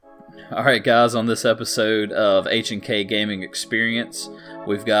All right, guys, on this episode of H&K Gaming Experience,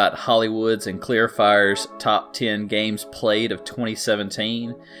 we've got Hollywood's and Clearfire's top 10 games played of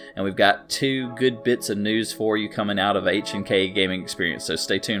 2017, and we've got two good bits of news for you coming out of H&K Gaming Experience, so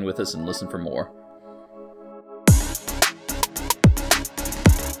stay tuned with us and listen for more.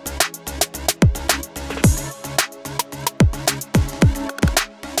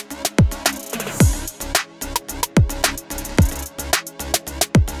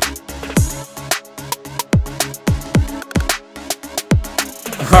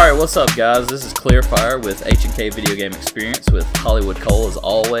 Alright, what's up guys? This is Clearfire with H&K Video Game Experience with Hollywood Cole as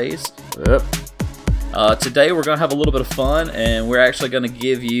always. Yep. Today we're going to have a little bit of fun, and we're actually going to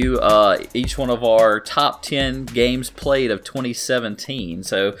give you each one of our top 10 games played of 2017.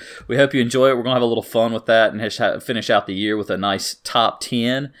 So we hope you enjoy it. We're going to have a little fun with that and finish out the year with a nice top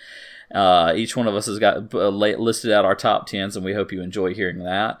 10. Each one of us has got listed out our top 10s, and we hope you enjoy hearing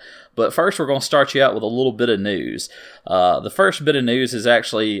that. But first, we're going to start you out with a little bit of news. The first bit of news is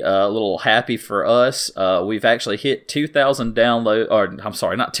actually a little happy for us. We've actually hit 2,000 downloads, or I'm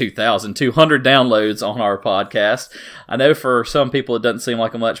sorry, not 2,000, 200 downloads on our podcast. I know for some people it doesn't seem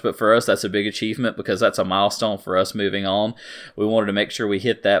like much, but for us that's a big achievement because that's a milestone for us moving on. We wanted to make sure we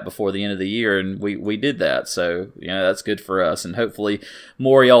hit that before the end of the year, and we did that. So, that's good for us, and hopefully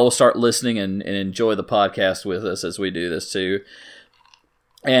more of y'all will start listening and enjoy the podcast with us as we do this too.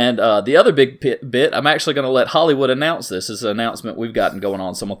 And the other big bit, I'm actually going to let Hollywood announce this. This is an announcement we've gotten going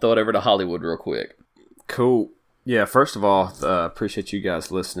on, so I'm going to throw it over to Hollywood real quick. Cool. Yeah, first of all, appreciate you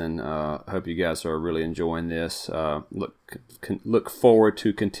guys listening. Hope you guys are really enjoying this. Look forward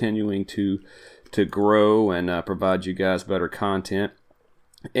to continuing to grow and provide you guys better content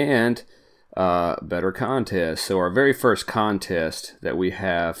and better contests. So our very first contest that we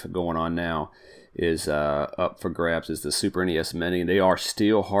have going on now is up for grabs is the Super NES Mini. They are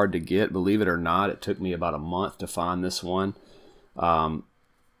still hard to get, believe it or not. It took me about a month to find this one.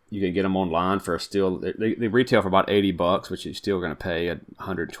 You can get them online for they retail for about $80, which you're still going to pay at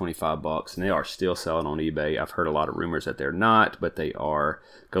 $125, and they are still selling on eBay. I've heard a lot of rumors that they're not, but they are.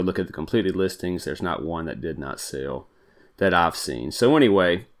 Go look at the completed listings. There's not one that did not sell that I've seen. So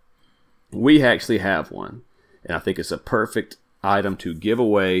anyway, we actually have one, and I think it's a perfect item to give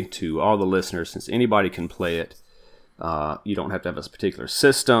away to all the listeners, since anybody can play it. You don't have to have a particular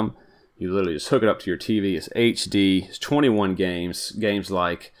system. You literally just hook it up to your TV. It's HD. It's 21 games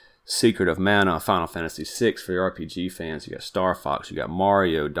like Secret of Mana, Final Fantasy VI for your RPG fans. You got Star Fox, you got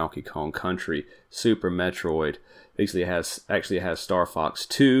Mario, Donkey Kong Country, Super Metroid. It has Star Fox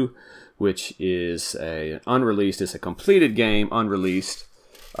 2, which is unreleased. It's a completed game, unreleased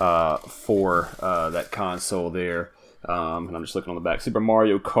for that console there. And I'm just looking on the back. Super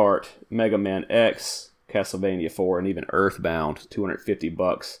Mario Kart, Mega Man X, Castlevania 4, and even Earthbound.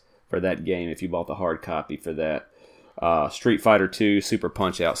 $250 for that game if you bought the hard copy for that. Street Fighter 2, Super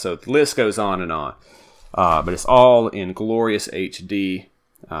Punch-Out. So the list goes on and on. But it's all in glorious HD.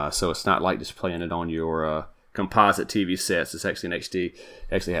 So it's not like just playing it on your composite TV sets. It's actually in HD. It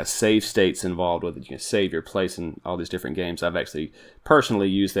actually has save states involved with it. You can save your place in all these different games. I've actually personally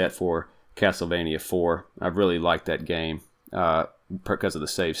used that for Castlevania 4. I really like that game because of the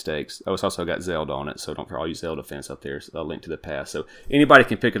save stakes. Oh, it's also got Zelda on it, so don't forget all you Zelda fans up there. A Link to the Past. So anybody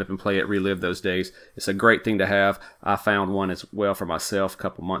can pick it up and play it, relive those days. It's a great thing to have. I found one as well for myself a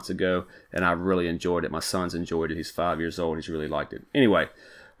couple months ago, and I really enjoyed it. My son's enjoyed it. He's 5 years old. He's really liked it. Anyway,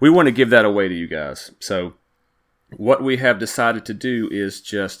 we want to give that away to you guys. So what we have decided to do is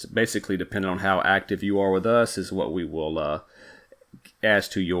just basically, depending on how active you are with us, is what we will as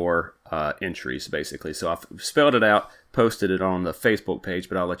to your entries, basically. So I've spelled it out, posted it on the Facebook page,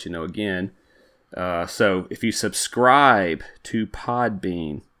 but I'll let you know again. So if you subscribe to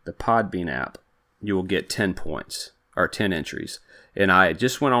Podbean, the Podbean app, you will get 10 points, or 10 entries. And I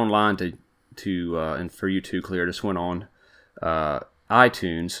just went online to and for you too, Clear, just went on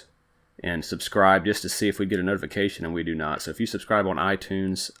iTunes and subscribe just to see if we get a notification, and we do not. So if you subscribe on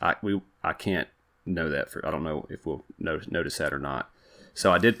iTunes, I can't know that. I don't know if we'll notice that or not.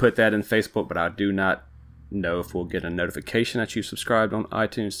 So I did put that in Facebook, but I do not know if we'll get a notification that you subscribed on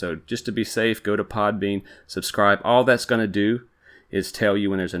iTunes. So just to be safe, go to Podbean, subscribe. All that's going to do is tell you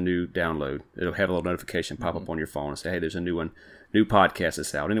when there's a new download. It'll have a little notification pop up on your phone and say, hey, there's a new podcast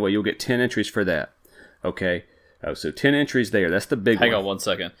that's out. Anyway, you'll get 10 entries for that. Okay. Oh, so 10 entries there. That's the big one. Hang on 1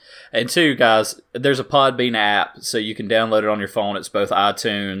 second. And 2, guys, there's a Podbean app, so you can download it on your phone. It's both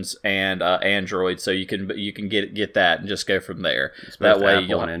iTunes and Android, so you can get that and just go from there. It's that both way Apple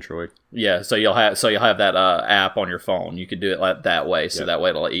you'll and Android. Yeah, so you'll have that app on your phone. You can do it like that way, so that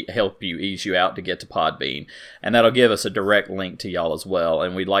way it'll help you ease you out to get to Podbean, and that'll give us a direct link to y'all as well.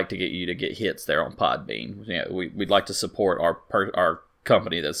 And we'd like to get you to get hits there on Podbean. You know, we'd like to support our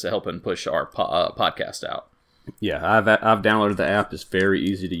company that's helping push our podcast out. Yeah, I've downloaded the app. It's very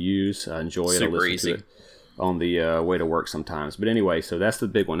easy to use. I enjoy it. Super I listen easy. to it on the way to work sometimes. But anyway, so that's the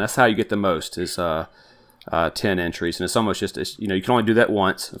big one. That's how you get the most is 10 entries, and it's almost just you can only do that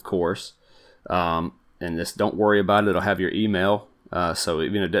once, of course. And just don't worry about it. It'll have your email. So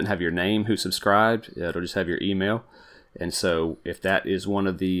even if it doesn't have your name who subscribed, it'll just have your email. And so if that is one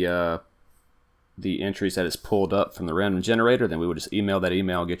of the entries that is pulled up from the random generator, then we would just email that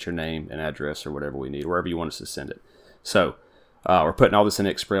email, get your name and address or whatever we need, wherever you want us to send it. So we're putting all this in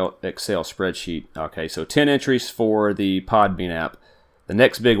Excel spreadsheet. Okay, so 10 entries for the Podbean app. The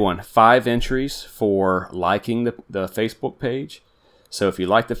next big one, 5 entries for liking the Facebook page. So if you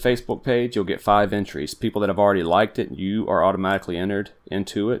like the Facebook page, you'll get 5 entries. People that have already liked it, you are automatically entered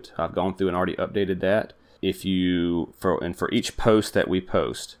into it. I've gone through and already updated that. For each post that we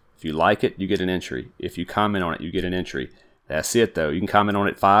post, if you like it, you get an entry. If you comment on it, you get an entry. That's it, though. You can comment on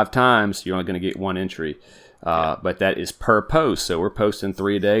it 5 times. You're only going to get 1 entry. But that is per post. So we're posting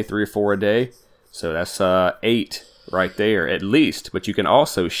 3 a day, 3 or 4 a day. So that's 8 right there at least. But you can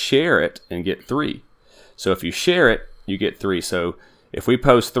also share it and get 3. So if you share it, you get 3. So if we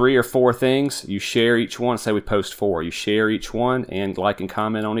post 3 or 4 things, you share each one. Say we post 4. You share each one and like and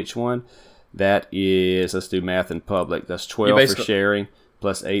comment on each one. That is, let's do math in public. That's 12 for sharing.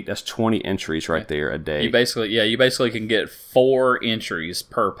 Plus 8, that's 20 entries right there a day. You basically can get 4 entries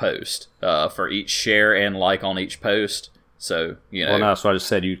per post for each share and like on each post. So, Well, no, so I just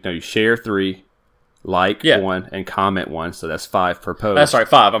said you share 3, like 1, and comment 1. So that's 5 per post. That's right,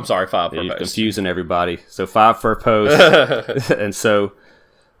 5. I'm sorry, 5 per post. You're confusing everybody. So 5 per post. And so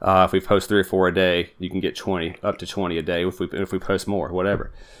if we post 3 or 4 a day, you can get 20, up to 20 a day if we post more,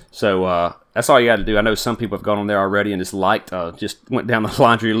 whatever. So that's all you got to do. I know some people have gone on there already and just liked, just went down the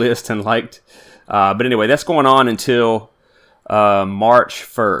laundry list and liked. But anyway, that's going on until March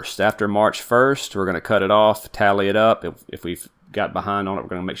 1st. After March 1st, we're going to cut it off, tally it up. If we've got behind on it, we're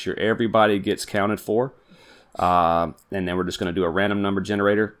going to make sure everybody gets counted for. And then we're just going to do a random number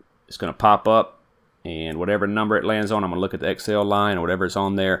generator. It's going to pop up, and whatever number it lands on, I'm going to look at the Excel line, and whatever's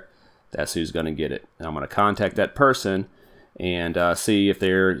on there, that's who's going to get it. And I'm going to contact that person and see if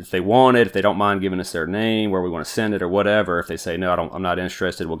they want it, if they don't mind giving us their name, where we want to send it, or whatever. If they say no, I'm not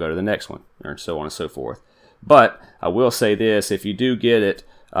interested, we'll go to the next one, or so on and so forth. But I will say this: if you do get it,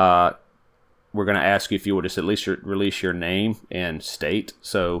 we're going to ask you if you will just at least release your name and state.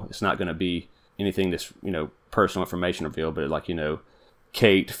 So it's not going to be anything that's personal information revealed, but like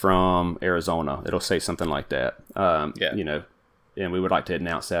Kate from Arizona. It'll say something like that. And we would like to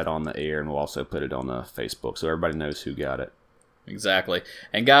announce that on the air, and we'll also put it on the Facebook so everybody knows who got it. Exactly.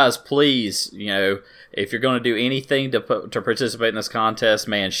 And guys, please, if you're going to do anything to participate in this contest,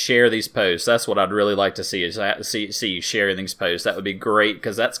 man, share these posts. That's what I'd really like to see, is see you sharing these posts. That would be great,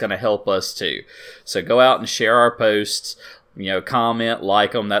 because that's going to help us too. So go out and share our posts. Comment,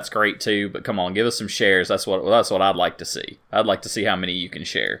 like them. That's great too. But come on, give us some shares. That's what I'd like to see. I'd like to see how many you can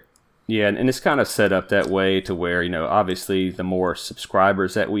share. Yeah, and it's kind of set up that way to where, obviously the more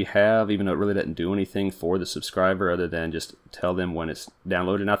subscribers that we have, even though it really doesn't do anything for the subscriber other than just tell them when it's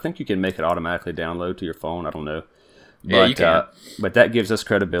downloaded. And I think you can make it automatically download to your phone. I don't know. Yeah, you can. But that gives us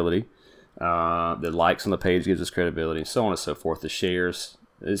credibility. The likes on the page gives us credibility, and so on and so forth. The shares,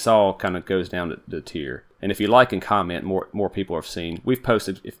 it's all kind of goes down to the tier. And if you like and comment, more people have seen. We've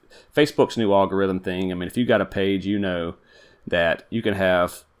posted, if Facebook's new algorithm thing, if you got a page, that you can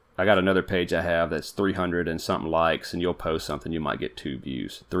have. I got another page I have that's 300 and something likes, and you'll post something, you might get 2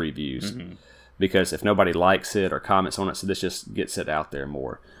 views, 3 views. Mm-hmm. Because if nobody likes it or comments on it, so this just gets it out there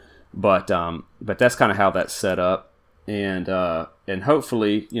more. But that's kind of how that's set up. And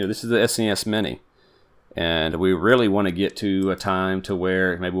hopefully, this is the SNES Mini. And we really want to get to a time to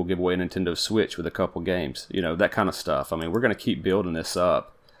where maybe we'll give away a Nintendo Switch with a couple games, that kind of stuff. We're going to keep building this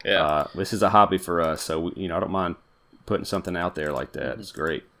up. Yeah. This is a hobby for us, so I don't mind putting something out there like that. It's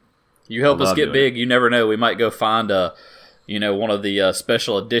great. You help us get big. You never know. We might go find one of the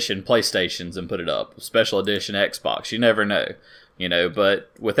special edition PlayStations and put it up. Special edition Xbox. You never know.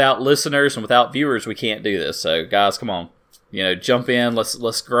 But without listeners and without viewers, we can't do this. So guys, come on. Jump in.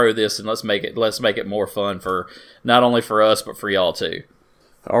 Let's grow this, and let's make it more fun for not only for us but for y'all too.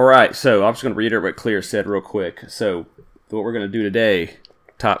 All right, so I'm just going to reiterate what Clear said real quick. So what we're going to do today,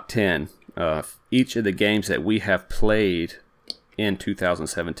 top 10, each of the games that we have played in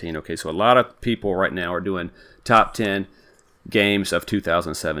 2017. Okay, so a lot of people right now are doing top 10 games of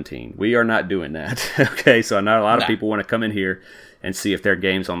 2017. We are not doing that. Okay, so not a lot of people want to come in here and see if there are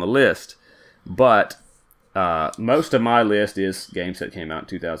games on the list. But most of my list is games that came out in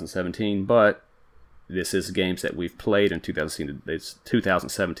 2017, but this is games that we've played in 2017. It's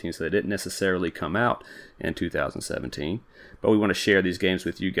 2017, so they didn't necessarily come out in 2017. But we want to share these games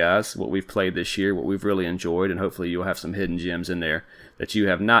with you guys, what we've played this year, what we've really enjoyed, and hopefully you'll have some hidden gems in there that you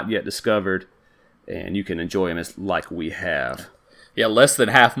have not yet discovered, and you can enjoy them like we have. Yeah, less than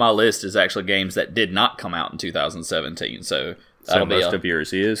half my list is actually games that did not come out in 2017. So most of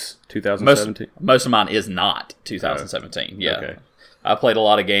yours is 2017? Most of mine is not 2017, yeah. Okay. I played a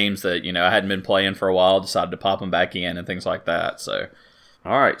lot of games that, I hadn't been playing for a while, decided to pop them back in and things like that. So,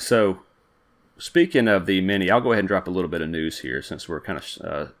 all right, so speaking of the mini, I'll go ahead and drop a little bit of news here since we're kind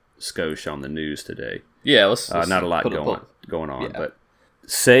of skosh on the news today. Yeah, let's not a lot going on, yeah. But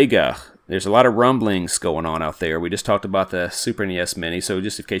Sega, there's a lot of rumblings going on out there. We just talked about the Super NES Mini, so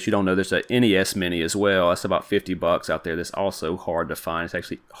just in case you don't know, there's a NES Mini as well. That's about $50 out there. That's also hard to find. It's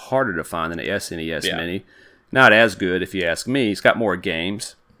actually harder to find than the SNES Mini. Not as good, if you ask me. It's got more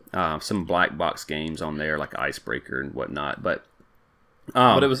games, some black box games on there, like Icebreaker and whatnot. But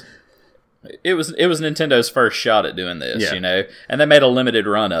it was Nintendo's first shot at doing this, and they made a limited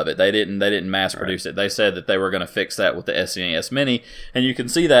run of it. They didn't mass produce it. They said that they were going to fix that with the SNES Mini, and you can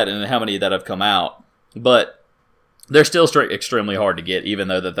see that in how many that have come out. But they're still extremely hard to get, even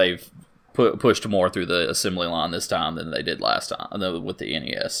though that they've pushed more through the assembly line this time than they did last time with the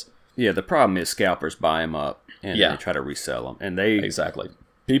NES. Yeah, the problem is scalpers buy them up and they try to resell them. And exactly.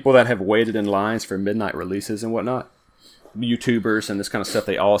 People that have waited in lines for midnight releases and whatnot, YouTubers and this kind of stuff,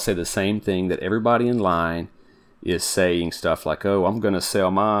 they all say the same thing, that everybody in line is saying stuff like, oh, I'm going to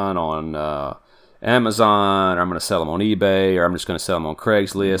sell mine on Amazon, or I'm going to sell them on eBay, or I'm just going to sell them on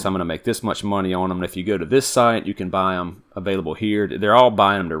Craigslist. I'm going to make this much money on them. And if you go to this site, you can buy them available here. They're all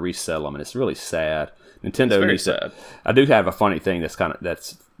buying them to resell them, and it's really sad. Nintendo needs to. I do have a funny thing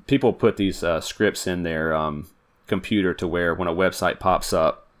that's people put these scripts in their computer to where when a website pops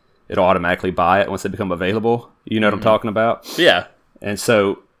up, it'll automatically buy it once they become available. You know what I'm talking about? Yeah. And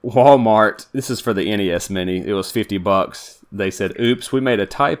so Walmart, this is for the NES Mini, it was $50. They said, oops, we made a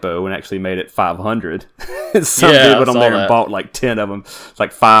typo and actually made it $500. Some dude went on there and bought like 10 of them. It's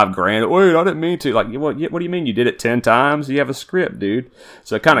like $5,000. Wait, I didn't mean to. Like, what do you mean you did it 10 times? You have a script, dude.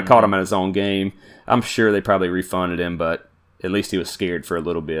 So it kind of caught him in his own game. I'm sure they probably refunded him, but at least he was scared for a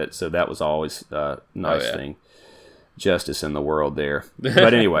little bit. So that was always a nice thing. Justice in the world there.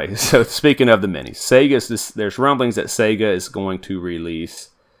 But anyway, so speaking of the minis, there's rumblings that Sega is going to release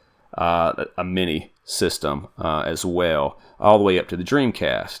a mini system as well, all the way up to the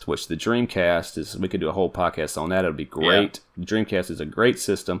Dreamcast, which the Dreamcast is, we could do a whole podcast on that. It'll be great. Yeah. The Dreamcast is a great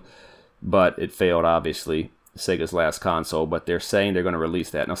system, but it failed, obviously, Sega's last console, but they're saying they're going to release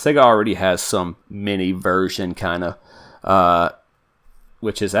that. Now, Sega already has some mini version kind of,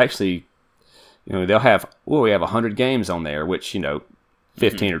 which is actually, they'll have, we have 100 games on there, which,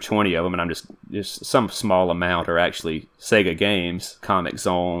 15 or 20 of them, and I'm just some small amount are actually Sega games, Comic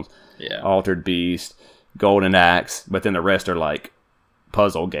Zone, Altered Beast, Golden Axe, but then the rest are like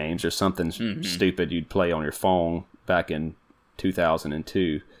puzzle games or something stupid you'd play on your phone back in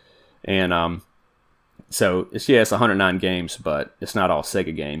 2002. And so it's 109 games, but it's not all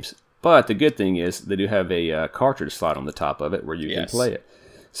Sega games. But the good thing is they do have a cartridge slot on the top of it where you can play it.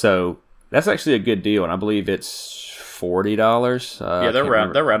 So that's actually a good deal, and I believe it's $40. They're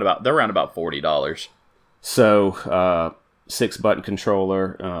around about $40. So 6-button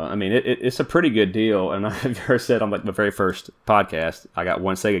controller. It's a pretty good deal. And I've heard said on like my very first podcast, I got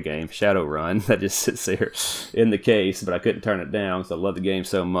one Sega game, Shadowrun, that just sits there in the case, but I couldn't turn it down because I love the game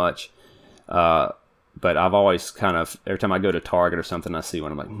so much. But I've always kind of, every time I go to Target or something, I see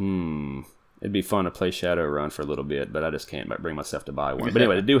one, I'm like, it'd be fun to play Shadowrun for a little bit, but I just can't bring myself to buy one. But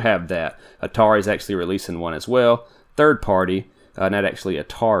anyway, they do have that. Atari's actually releasing one as well. Third party, not actually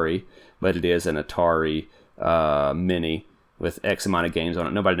Atari, but it is an Atari Mini with X amount of games on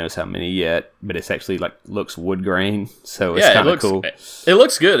it. Nobody knows how many yet, but it's actually looks wood grain, so it's kind of cool. It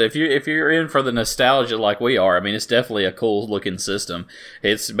looks good if you're in for the nostalgia like we are. I mean, it's definitely a cool looking system.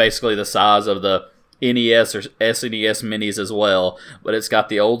 It's basically the size of the NES or SNES minis as well, but it's got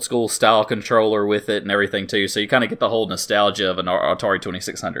the old school style controller with it and everything too, so you kind of get the whole nostalgia of an Atari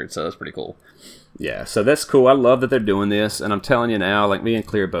 2600, so that's pretty cool. Yeah, so that's cool. I love that they're doing this, and I'm telling you now, like me and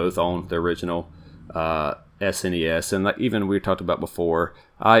Clear both own the original SNES, and like even we talked about before,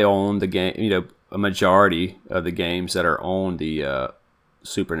 I own the game. A majority of the games that are on the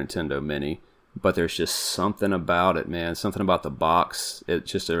Super Nintendo Mini. But there's just something about it, man. Something about the box.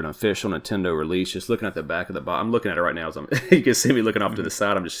 It's just an official Nintendo release. Just looking at the back of the box. I'm looking at it right now. As you can see me looking off to the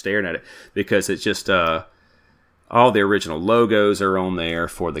side. I'm just staring at it because it's just all the original logos are on there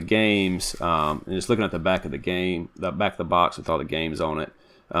for the games. And just looking at the back of the game, the back of the box with all the games on it.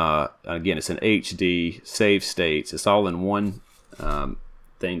 Again, it's an HD save states. It's all in one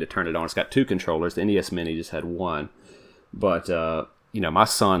thing to turn it on. It's got 2 controllers. The NES Mini just had one, but my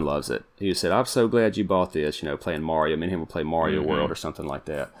son loves it. He said, "I'm so glad you bought this." Playing Mario. Me and him would play Mario World or something like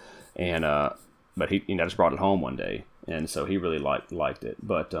that. And but he, just brought it home one day, and so he really liked it.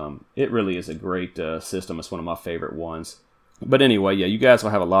 But it really is a great system. It's one of my favorite ones. But anyway, yeah, you guys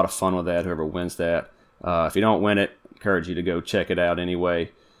will have a lot of fun with that. Whoever wins that. If you don't win it, encourage you to go check it out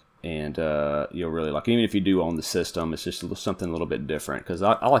anyway. And you'll really like it. Even if you do own the system, it's just something a little bit different. Because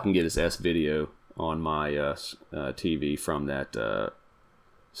all I can get is S-Video on my TV from that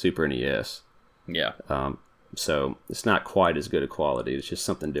Super NES. Yeah. So it's not quite as good a quality. It's just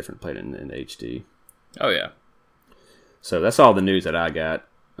something different played in HD. Oh, yeah. So that's all the news that I got.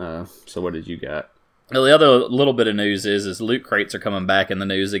 So what did you got? Well, the other little bit of news is loot crates are coming back in the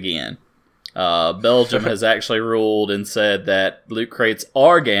news again. Belgium has actually ruled and said that loot crates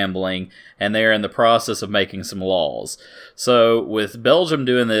are gambling, and they're in the process of making some laws. So with Belgium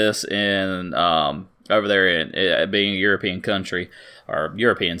doing this in over there in being a European country or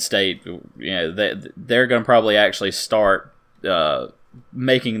European state, they're going to probably actually start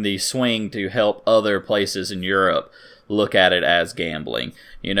making the swing to help other places in Europe look at it as gambling.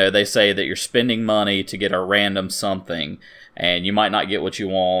 They say that you're spending money to get a random something, and you might not get what you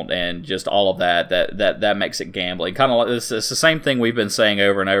want, and just all of that makes it gambling. Kind of like it's the same thing we've been saying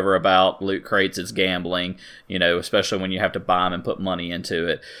over and over about loot crates. It's gambling, especially when you have to buy them and put money into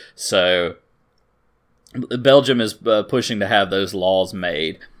it. So Belgium is pushing to have those laws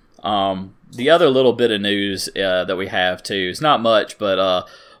made. The other little bit of news that we have too is not much, but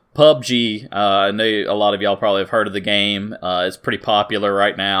PUBG. I know a lot of y'all probably have heard of the game. It's pretty popular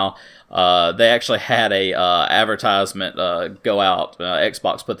right now. They actually had a advertisement go out.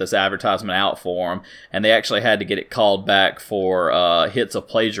 Xbox put this advertisement out for them, and they actually had to get it called back for hits of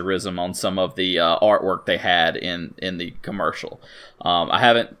plagiarism on some of the artwork they had in the commercial. I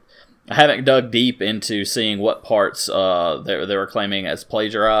haven't dug deep into seeing what parts they were claiming as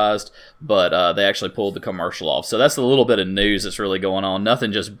plagiarized, but they actually pulled the commercial off. So that's a little bit of news that's really going on.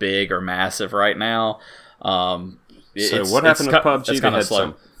 Nothing just big or massive right now. So what happened with PUBG? It's kind of slow.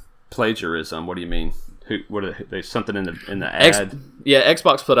 Some plagiarism. What do you mean? There's something in the ad?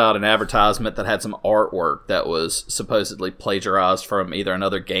 Xbox put out an advertisement that had some artwork that was supposedly plagiarized from either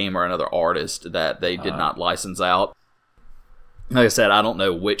another game or another artist that they did not license out. Like I said, I don't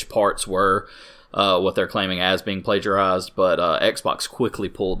know which parts were what they're claiming as being plagiarized, but Xbox quickly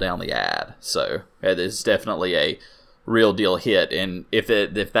pulled down the ad. So it is definitely a real deal hit. And if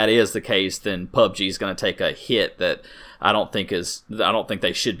that is the case, then PUBG is going to take a hit that I don't think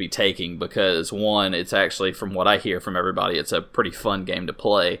they should be taking, because one, it's actually, from what I hear from everybody, it's a pretty fun game to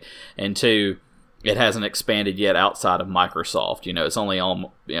play, and two, it hasn't expanded yet outside of Microsoft. It's only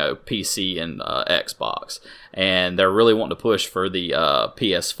on PC and Xbox, and they're really wanting to push for the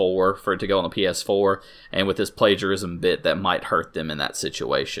PS4, for it to go on the PS4. And with this plagiarism bit, that might hurt them in that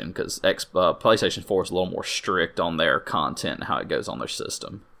situation, because PlayStation 4 is a little more strict on their content and how it goes on their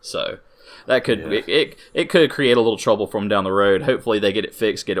system. So that could it could create a little trouble for them down the road. Hopefully they get it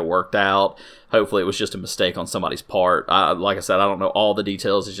fixed, get it worked out. Hopefully it was just a mistake on somebody's part. Like I said, I don't know all the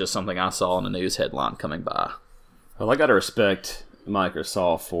details. It's just something I saw in a news headline coming by. Well, I got to respect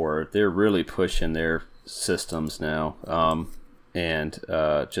Microsoft for it. They're really pushing their systems now, and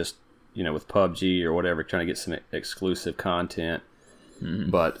just with PUBG or whatever, trying to get some exclusive content. Mm-hmm.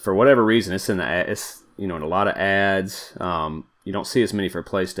 But for whatever reason, it's in a lot of ads. You don't see as many for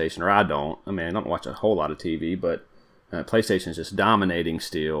PlayStation, or I don't. I mean, I don't watch a whole lot of TV, but PlayStation is just dominating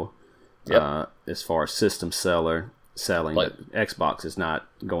still. Yep. As far as system selling, but Xbox is not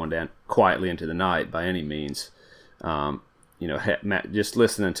going down quietly into the night by any means. Matt, just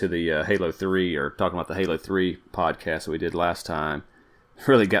listening to the Halo 3, or talking about the Halo 3 podcast that we did last time,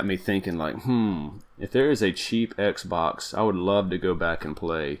 really got me thinking, like, if there is a cheap Xbox, I would love to go back and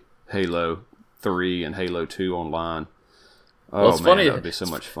play Halo 3 and Halo 2 online. Oh, it's funny. That would be so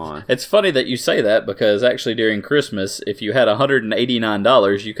much fun. It's funny that you say that, because actually during Christmas, if you had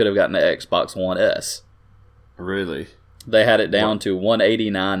 $189, you could have gotten an Xbox One S. Really? They had it down to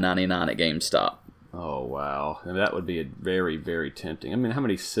 $189.99 at GameStop. Oh, wow. And that would be very, very tempting. I mean, how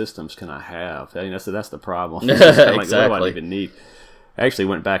many systems can I have? I mean, that's the problem. Exactly. What do I even need? I actually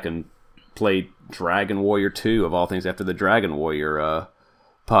went back and played Dragon Warrior 2 of all things after the Dragon Warrior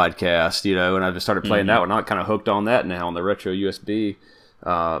podcast, and I just started playing that one. I'm kind of hooked on that now on the retro USB,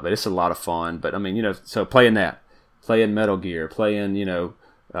 but it's a lot of fun. But I mean, so playing Metal Gear, playing, you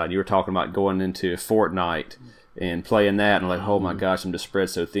were talking about going into Fortnite and playing that, and like, oh my gosh, I'm just spread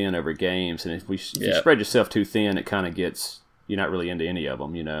so thin over games. And if you spread yourself too thin, it kind of gets, you're not really into any of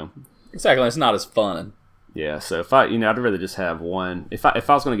them, Exactly, it's not as fun. Yeah, so if I'd rather just have one. If I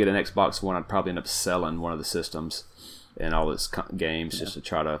was going to get an Xbox One, I'd probably end up selling one of the systems and all those games just to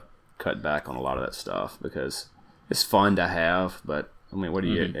try to cut back on a lot of that stuff, because it's fun to have, but I mean, what are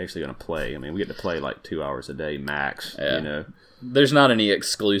you actually going to play? I mean, we get to play like 2 hours a day max, There's not any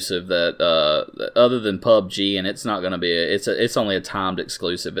exclusive that other than PUBG, and it's not going to be it's only a timed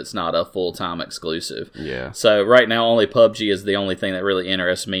exclusive. It's not a full-time exclusive. Yeah. So right now, only PUBG is the only thing that really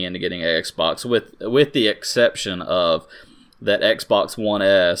interests me into getting an Xbox, with the exception of that Xbox One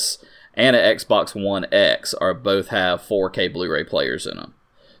S and an Xbox One X both have 4K Blu-ray players in them.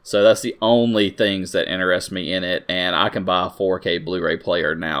 So that's the only things that interest me in it, and I can buy a 4K Blu-ray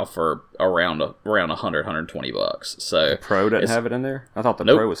player now for around $100-$120. So the Pro doesn't have it in there? I thought the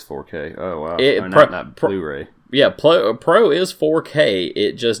Pro was 4K. Oh wow, not Blu-ray. Yeah, Pro is 4K.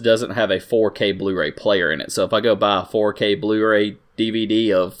 It just doesn't have a 4K Blu-ray player in it. So if I go buy a 4K Blu-ray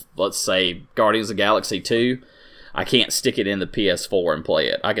DVD of, let's say, Guardians of the Galaxy 2, I can't stick it in the PS4 and play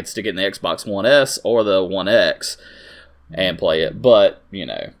it. I could stick it in the Xbox One S or the One X and play it, but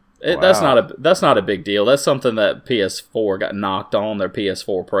that's not a big deal. That's something that PS4 got knocked on, their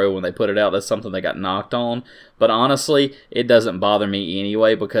PS4 Pro, when they put it out. That's something they got knocked on. But honestly, it doesn't bother me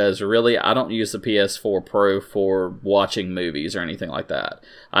anyway, because really I don't use the PS4 Pro for watching movies or anything like that.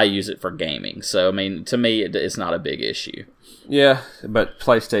 I use it for gaming. So I mean, to me, it's not a big issue. Yeah, but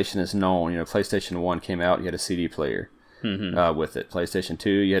PlayStation is known. PlayStation 1 came out, you had a CD player with it. PlayStation 2,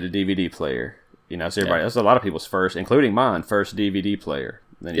 you had a DVD player. So that's a lot of people's first, including mine, first DVD player.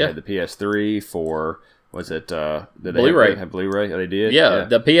 Then you had the PS3 for, was it, did Blu-ray. They have Blu-ray? Oh, they did? Yeah.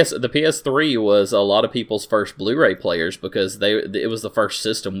 The PS3 was a lot of people's first Blu-ray players, because it was the first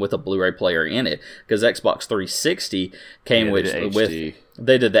system with a Blu-ray player in it, because Xbox 360 came with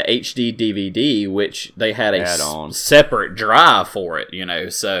they did the HD DVD, which they had a separate drive for it,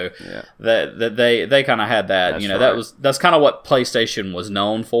 so that they kind of had that. That's kind of what PlayStation was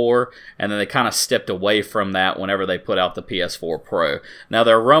known for, and then they kind of stepped away from that whenever they put out the PS4 Pro. Now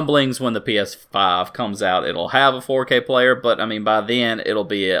there are rumblings when the PS5 comes out, it'll have a 4K player, but I mean, by then it'll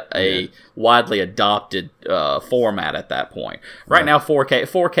be a widely adopted format at that point. Right now,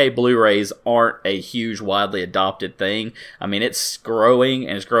 4K Blu-rays aren't a huge, widely adopted thing. I mean, it's growing,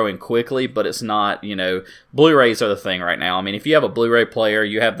 and it's growing quickly, but it's not, Blu-rays are the thing right now. I mean, if you have a Blu-ray player,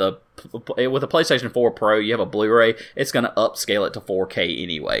 you have with a PlayStation 4 Pro, you have a Blu-ray, it's going to upscale it to 4K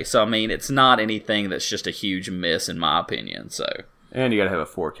anyway. So, I mean, it's not anything that's just a huge miss, in my opinion. So, and you got to have a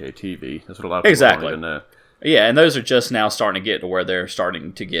 4K TV. That's what a lot of people don't even know. Yeah, and those are just now starting to get to where they're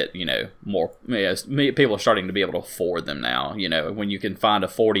starting to get, more. People are starting to be able to afford them now. When you can find a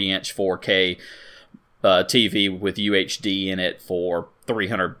 40-inch 4K TV with UHD in it for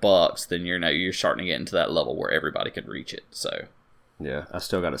 $300, then you're starting to get into that level where everybody can reach it. So, yeah, I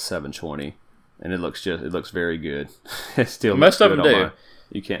still got a 720, and it looks very good. It still most of them do.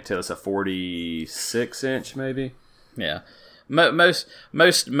 You can't tell, it's a 46-inch maybe. Yeah. Most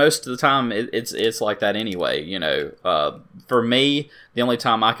of the time it's like that anyway. For me, the only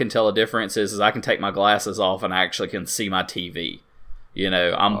time I can tell a difference is I can take my glasses off and I actually can see my TV.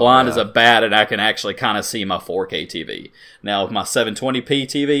 I'm blind as a bat, and I can actually kind of see my 4K TV. Now, with my 720p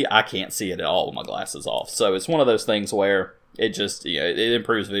TV, I can't see it at all with my glasses off. So it's one of those things where it just it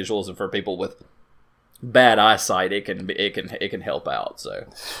improves visuals, and for people with bad eyesight, it can help out. So.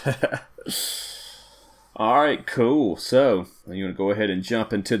 All right, cool. So, you want to go ahead and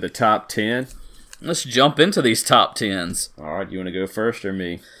jump into the top 10? Let's jump into these top 10s. All right, you want to go first or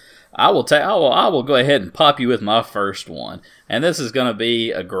me? I will go ahead and pop you with my first one, and this is going to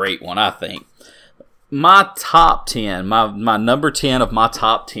be a great one, I think. My top 10, my number 10 of my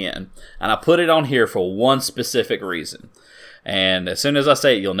top 10, and I put it on here for one specific reason. And as soon as I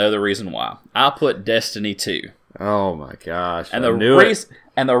say it, you'll know the reason why. I put Destiny 2. Oh my gosh! And the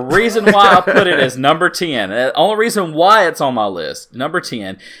reason why I put it as number 10, the only reason why it's on my list, number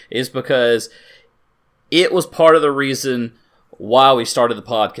 10, is because it was part of the reason why we started the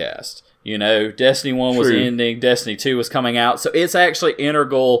podcast. You know, Destiny 1 was ending, Destiny 2 was coming out, so it's actually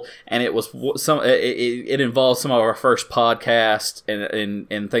integral, and it was it involves some of our first podcasts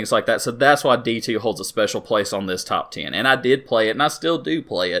and things like that. So that's why D2 holds a special place on this top 10. And I did play it, and I still do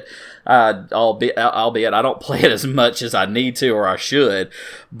play it, albeit I don't play it as much as I need to or I should,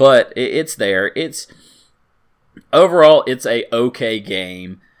 but it's there. Overall, it's a okay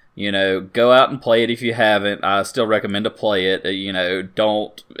game. You know, go out and play it if you haven't. I still recommend to play it. You know,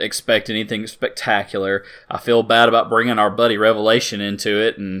 don't expect anything spectacular. I feel bad about bringing our buddy Revelation into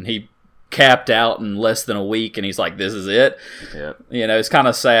it, and he capped out in less than a week, and he's like, this is it. Yep. You know, it's kind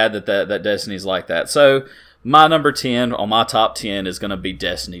of sad that Destiny's like that. So, my number 10 on my top 10 is going to be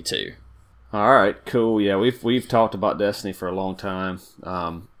Destiny 2. All right, cool. Yeah, we've talked about Destiny for a long time.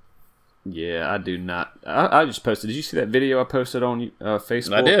 Yeah, I do not. I just posted. Did you see that video I posted on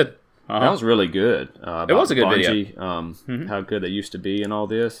Facebook? I did. That was really good. It was a good Bungie, video. How good they used to be and all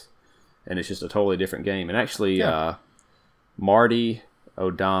this. And it's just a totally different game. And actually, Marty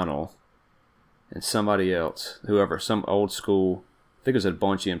O'Donnell and somebody else, some old school, I think it was a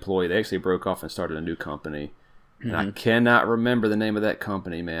Bungie employee, they actually broke off and started a new company. And I cannot remember the name of that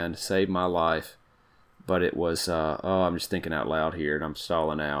company, man. Saved my life. But it was, I'm just thinking out loud here and I'm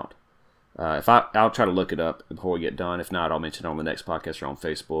stalling out. I'll try to look it up before we get done. If not, I'll mention it on the next podcast or on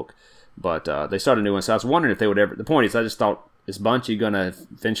Facebook. But they started a new one, so I was wondering if they would ever. The point is, I just thought, is Bungie gonna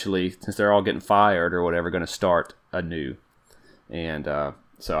eventually, since they're all getting fired or whatever, gonna start anew? And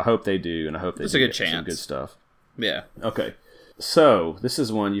so I hope they do, and I hope they do get some good stuff. Yeah. Okay. So this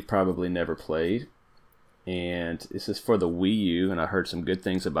is one you've probably never played, and this is for the Wii U, and I heard some good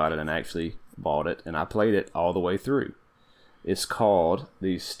things about it, and I actually bought it, and I played it all the way through. It's called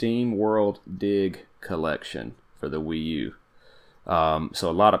the Steam World Dig Collection for the Wii U. So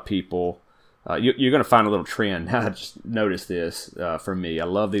a lot of people, you're going to find a little trend. I just noticed this for me. I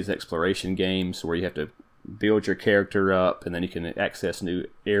love these exploration games where you have to build your character up and then you can access new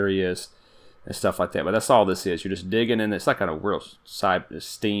areas and stuff like that. But that's all this is. You're just digging in. It's like kind of real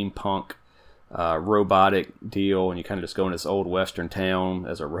steampunk robotic deal, and you kind of just go in this old western town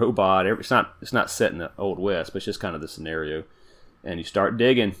as a robot. It's not set in the old west, but it's just kind of the scenario. And you start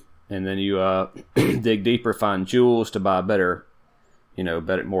digging, and then you dig deeper, find jewels to buy better,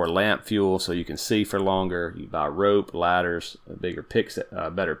 more lamp fuel so you can see for longer. You buy rope, ladders, a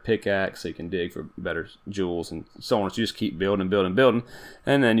better pickaxe so you can dig for better jewels, and so on. So you just keep building,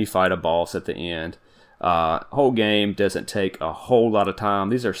 and then you fight a boss at the end. Whole game doesn't take a whole lot of time.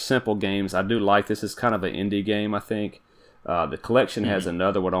 These are simple games. I do like this. It's kind of an indie game, I think. The collection has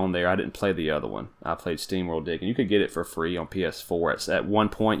another one on there. I didn't play the other one. I played SteamWorld Dig, and you could get it for free on PS4. At one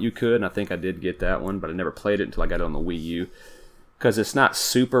point you could, and I think I did get that one, but I never played it until I got it on the Wii U. Because it's not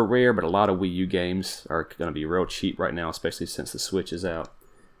super rare, but a lot of Wii U games are going to be real cheap right now, especially since the Switch is out.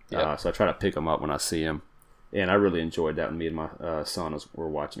 Yep. So I try to pick them up when I see them. And I really enjoyed that when me and my son were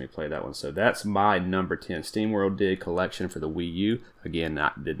watching me play that one. So that's my number 10, SteamWorld Dig Collection for the Wii U. Again,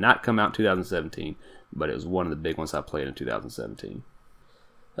 did not come out in 2017, but it was one of the big ones I played in 2017.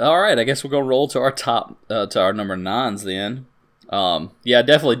 All right, I guess we're going to roll to our to our number 9s then. Yeah, I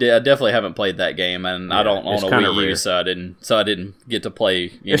definitely haven't played that game, and I don't own a Wii U, so I didn't get to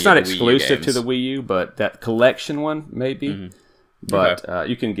play. It's not exclusive to the Wii U, but that collection one maybe. Mm-hmm. But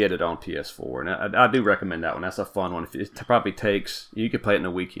you can get it on PS4, and I do recommend that one. That's a fun one. It probably takes, you could play it in a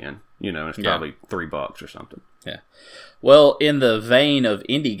weekend. It's probably $3 or something. Yeah. Well, in the vein of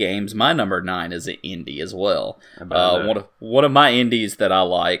indie games, my number 9 is an indie as well. One of my indies that I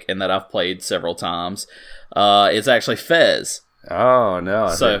like and that I've played several times is actually Fez. Oh no,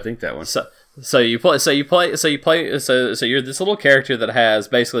 I didn't think that one. So you're this little character that has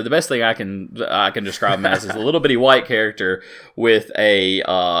basically the best thing I can describe him as is a little bitty white character with a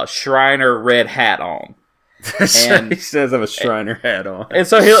Shriner red hat on. And he says I have a Shriner hat on. And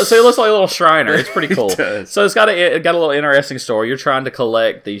so he looks like a little Shriner. It's pretty cool. Does. So it's got a little interesting story. You're trying to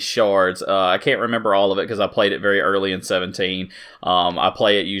collect these shards. I can't remember all of it because I played it very early in 17. I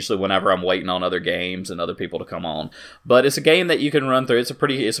play it usually whenever I'm waiting on other games and other people to come on. But it's a game that you can run through. It's a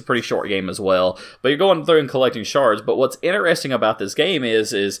pretty short game as well. But you're going through and collecting shards. But what's interesting about this game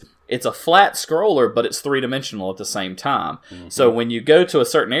is it's a flat scroller, but it's three-dimensional at the same time. Mm-hmm. So when you go to a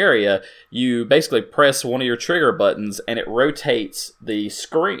certain area, you basically press one of your trigger buttons, and it rotates the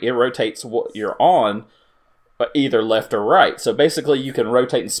screen. It rotates what you're on either left or right. So basically, you can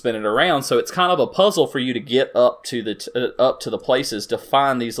rotate and spin it around. So it's kind of a puzzle for you to get up to the places to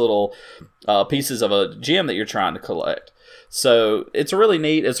find these little pieces of a gem that you're trying to collect. So it's really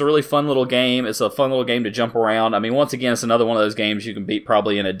neat. It's a really fun little game. It's a fun little game to jump around. I mean, once again, it's another one of those games you can beat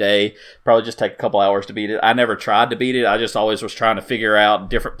probably in a day. Probably just take a couple hours to beat it. I never tried to beat it. I just always was trying to figure out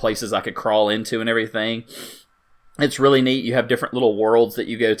different places I could crawl into and everything. It's really neat. You have different little worlds that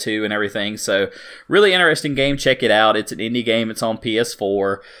you go to and everything. So really interesting game. Check it out. It's an indie game. It's on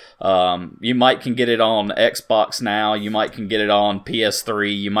PS4. You might can get it on Xbox now. You might can get it on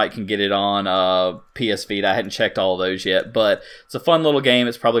PS3. You might can get it on PS Vita. I hadn't checked all of those yet, but it's a fun little game.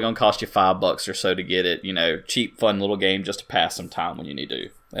 It's probably going to cost you $5 or so to get it. You know, cheap, fun little game just to pass some time when you need to.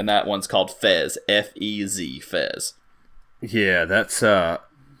 And that one's called Fez. F-E-Z, Fez. Yeah, that's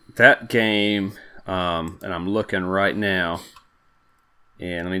that game. And I'm looking right now,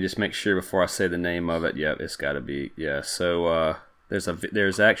 and let me just make sure before I say the name of it. Yeah, it's got to be So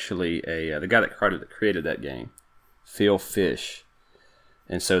there's actually the guy that created that game, Phil Fish,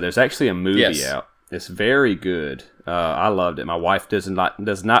 and so there's actually a movie out. It's very good. I loved it. My wife does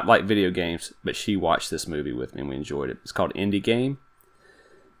not like video games, but she watched this movie with me and we enjoyed it. It's called Indie Game.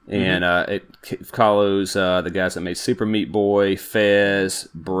 And it follows the guys that made Super Meat Boy, Fez,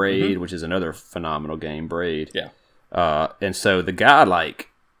 Braid, which is another phenomenal game, Braid. Yeah. And so the guy, like,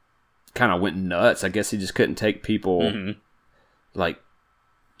 kind of went nuts. I guess he just couldn't take people, like,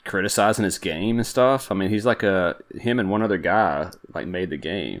 criticizing his game and stuff. I mean, he's like him and one other guy, like, made the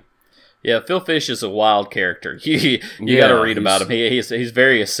game. Yeah, Phil Fish is a wild character. You got to read about him. He's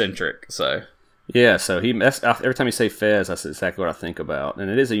very eccentric, so... Yeah, so every time you say Fez, that's exactly what I think about. And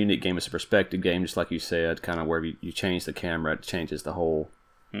it is a unique game. It's a perspective game, just like you said, kind of where you change the camera. It changes the whole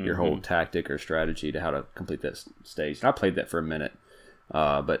your whole tactic or strategy to how to complete that stage. And I played that for a minute.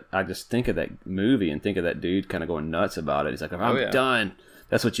 But I just think of that movie and think of that dude kind of going nuts about it. He's like, I'm done.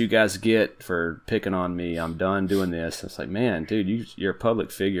 That's what you guys get for picking on me. I'm done doing this. It's like, man, dude, you're a public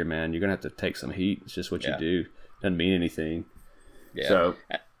figure, man. You're going to have to take some heat. It's just what you do. Doesn't mean anything. Yeah. So...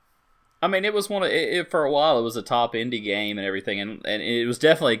 I mean, it was for a while, it was a top indie game and everything, and it was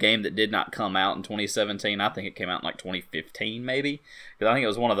definitely a game that did not come out in 2017. I think it came out in like 2015, maybe, because I think it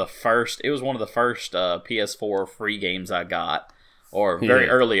was one of the first PS4 free games I got, or very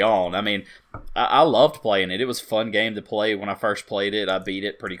early on. I mean, I loved playing it. It was a fun game to play. When I first played it, I beat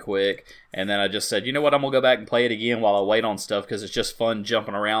it pretty quick, and then I just said, you know what, I'm going to go back and play it again while I wait on stuff, because it's just fun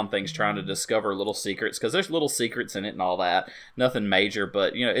jumping around things, trying to discover little secrets, because there's little secrets in it and all that. Nothing major,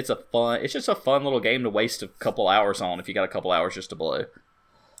 but, you know, it's just a fun little game to waste a couple hours on if you got a couple hours just to blow.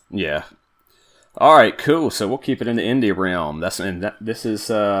 Yeah. All right, cool. So we'll keep it in the indie realm. This is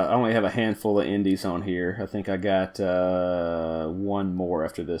I only have a handful of indies on here. I think I got one more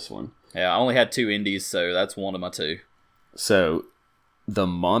after this one. Yeah, I only had 2 indies, so that's one of my 2. So, The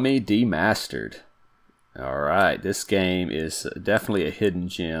Mummy Demastered. All right, this game is definitely a hidden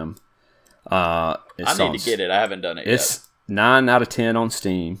gem. I need to get it. I haven't done it yet. It's 9 out of 10 on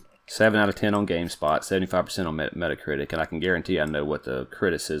Steam, 7 out of 10 on GameSpot, 75% on Metacritic, and I can guarantee I know what the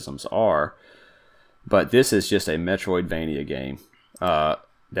criticisms are. But this is just a Metroidvania game.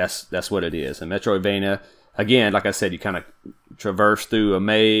 That's what it is. A Metroidvania, again, like I said, you kind of traverse through a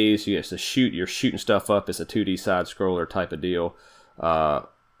maze. You have to shoot. You're shooting stuff up. It's a 2D side scroller type of deal, or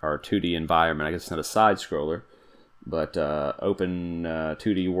a 2D environment. I guess it's not a side scroller, but open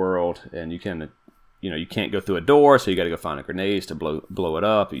 2D world, and you can't go through a door, so you got to go find grenades to blow it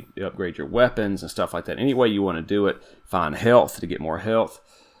up. You upgrade your weapons and stuff like that. Any way you want to do it. Find health to get more health.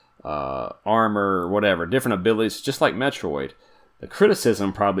 Armor, whatever, different abilities, just like Metroid. The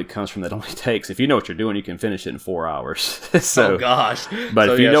criticism probably comes from that it only takes, if you know what you're doing, you can finish it in 4 hours. So, oh gosh! But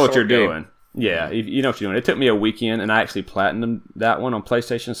if you know what you're doing, if you know what you're doing. It took me a weekend, and I actually platinumed that one on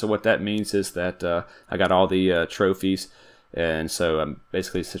PlayStation. So what that means is that I got all the trophies, and so I'm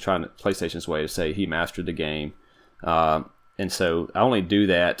basically trying PlayStation's way to say he mastered the game. And so I only do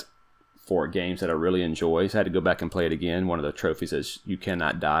that for games that I really enjoy. So I had to go back and play it again. One of the trophies is you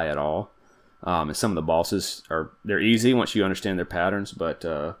cannot die at all. And some of the bosses they're easy once you understand their patterns, but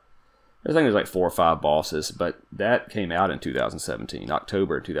I think there's like 4 or 5 bosses, but that came out in 2017,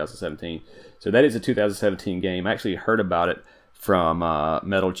 October 2017. So that is a 2017 game. I actually heard about it from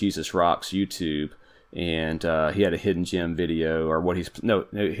Metal Jesus Rock's YouTube, and he had a hidden gem video, or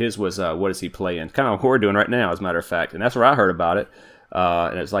his was what is he playing? Kind of what we're doing right now, as a matter of fact, and that's where I heard about it.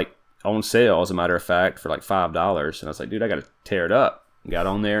 And it's like on sale, as a matter of fact, for like $5, and I was like, dude, I got to tear it up. Got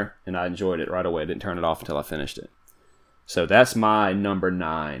on there, and I enjoyed it right away. I didn't turn it off until I finished it. So that's my number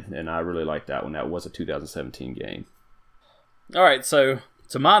 9, and I really like that one. That was a 2017 game. All right, so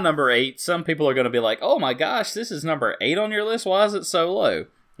So my number 8, some people are going to be like, oh my gosh, this is number 8 on your list? Why is it so low?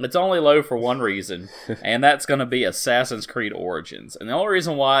 It's only low for one reason, and that's going to be Assassin's Creed Origins. And the only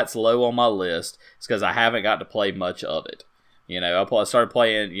reason why it's low on my list is because I haven't got to play much of it. I started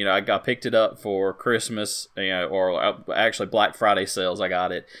playing, I picked it up for Christmas, or actually Black Friday sales, I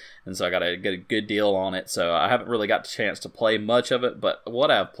got it. And so I got to get a good deal on it. So I haven't really got the chance to play much of it, but what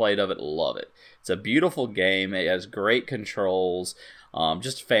I've played of it, love it. It's a beautiful game. It has great controls.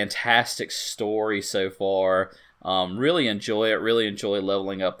 Just fantastic story so far. Really enjoy it. Really enjoy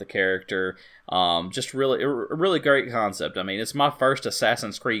leveling up the character. Just really, a really great concept. I mean, it's my first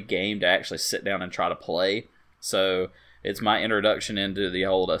Assassin's Creed game to actually sit down and try to play. So it's my introduction into the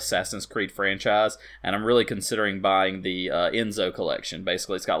whole Assassin's Creed franchise, and I'm really considering buying the Enzo collection.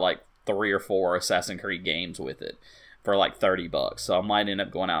 Basically, it's got like 3 or 4 Assassin's Creed games with it for like $30. So I might end up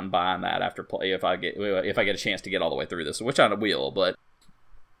going out and buying that after play if I get a chance to get all the way through this, which I will. But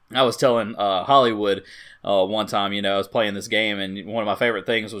I was telling Hollywood one time, I was playing this game, and one of my favorite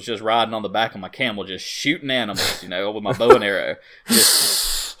things was just riding on the back of my camel, just shooting animals, with my bow and arrow,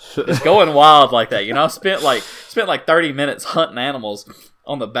 just going wild like that. I spent like 30 minutes hunting animals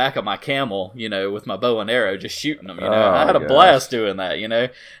on the back of my camel, with my bow and arrow, just shooting them. I had a blast doing that.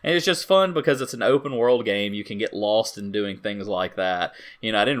 And it's just fun because it's an open world game. You can get lost in doing things like that.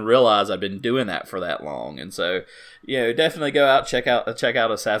 I didn't realize I'd been doing that for that long, and so definitely go out check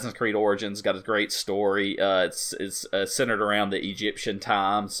out Assassin's Creed Origins. Got a great story. It's centered around the Egyptian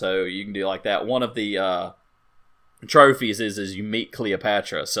time, so you can do like that. One of the trophies is you meet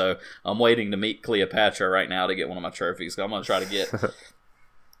Cleopatra, so I'm waiting to meet Cleopatra right now to get one of my trophies. So I'm gonna try to get.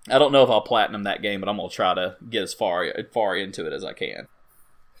 I don't know if I'll platinum that game, but I'm gonna try to get as far into it as I can.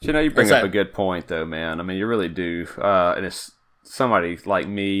 You bring up a good point, though, man. I mean, you really do, and it's somebody like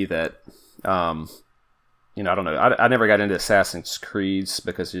me that, I don't know. I never got into Assassin's Creeds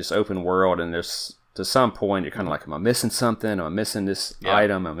because it's just open world, and there's to some point you're kind of like, am I missing something? Am I missing this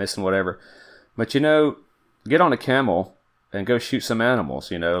item? Am I missing whatever? But get on a camel and go shoot some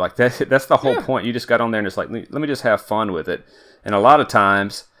animals. Like that's the whole point. You just got on there and it's like, let me just have fun with it. And a lot of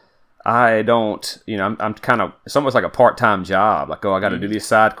times, I don't, I'm kind of, it's almost like a part-time job. Like, I got to do these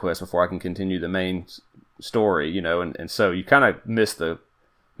side quests before I can continue the main story, and so you kind of miss the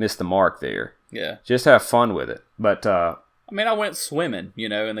mark there. Yeah. Just have fun with it. But, I went swimming,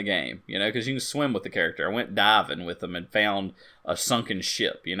 in the game, because you can swim with the character. I went diving with them and found a sunken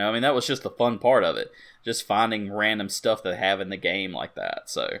ship, that was just the fun part of it. Just finding random stuff that they have in the game like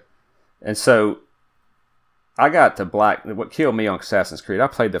that, And so, I got to what killed me on Assassin's Creed. I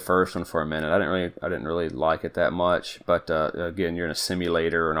played the first one for a minute. I didn't really like it that much. But again, you're in a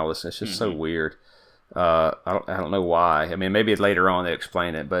simulator and all this. It's just so weird. I don't know why. I mean, maybe later on they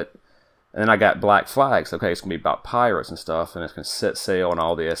explain it. But and then I got Black Flags. Okay, it's gonna be about pirates and stuff, and it's gonna set sail and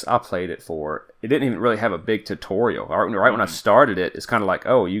all this. I played it It didn't even really have a big tutorial. Right when I started it, it's kind of like,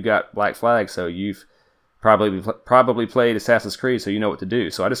 oh, you got Black Flags, so you've probably played Assassin's Creed, so you know what to do.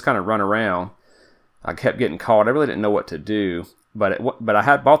 So I just kind of run around. I kept getting caught. I really didn't know what to do, but I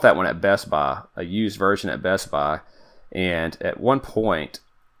had bought that one at Best Buy, a used version at Best Buy, and at one point,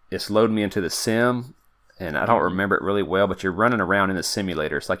 it's loaded me into the sim, and I don't remember it really well, but you're running around in the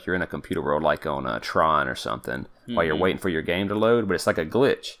simulator. It's like you're in a computer world, like on Tron or something, while you're waiting for your game to load, but it's like a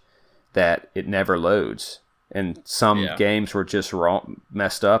glitch that it never loads, and some games were just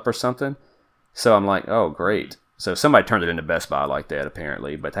messed up or something, so I'm like, oh, great. So somebody turned it into Best Buy like that,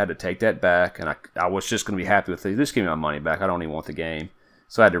 apparently, but I had to take that back, and I was just going to be happy with it. Just give me my money back. I don't even want the game.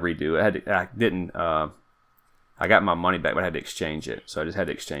 So I had to redo it. I got my money back, but I had to exchange it. So I just had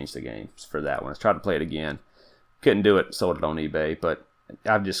to exchange the game for that one. I tried to play it again. Couldn't do it. Sold it on eBay, but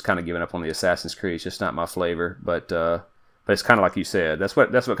I've just kind of given up on the Assassin's Creed. It's just not my flavor, but it's kind of like you said. That's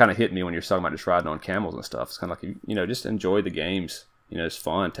what kind of hit me when you're talking about just riding on camels and stuff. It's kind of like, just enjoy the games. It's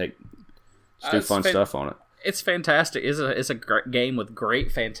fun. Just do fun stuff on it. It's fantastic. It's a game with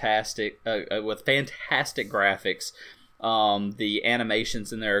fantastic graphics. The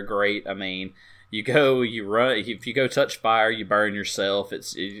animations in there are great. I mean, you run. If you go touch fire, you burn yourself.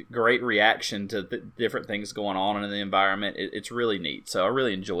 It's a great reaction to different things going on in the environment. It's really neat. So I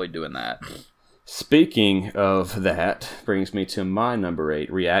really enjoyed doing that. Speaking of that, brings me to my number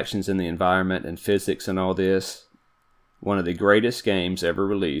 8: reactions in the environment and physics and all this. One of the greatest games ever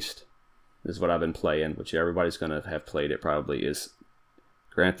released. This is what I've been playing, which everybody's going to have played it probably, is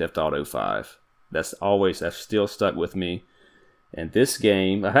Grand Theft Auto 5. That's still stuck with me. And this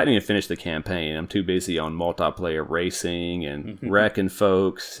game, I hadn't even finished the campaign. I'm too busy on multiplayer racing and wrecking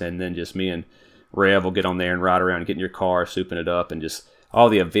folks, and then just me and Rev will get on there and ride around and get in your car, souping it up, and just all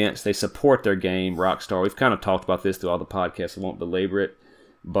the events. They support their game, Rockstar. We've kind of talked about this through all the podcasts. I won't belabor it.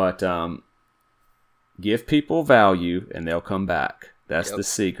 But give people value, and they'll come back. That's the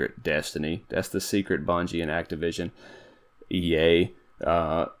secret. Destiny. That's the secret. Bungie and Activision, EA.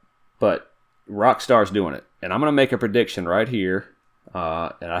 But Rockstar's doing it, and I'm going to make a prediction right here.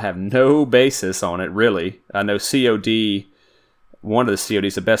 And I have no basis on it, really. I know COD. One of the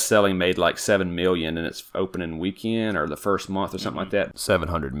CODs, the best selling, made like 7 million in its opening weekend or the first month or something like that.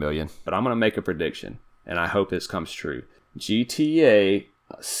 700 million. But I'm going to make a prediction, and I hope this comes true. GTA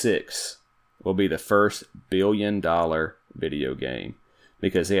 6 will be the first billion-dollar video game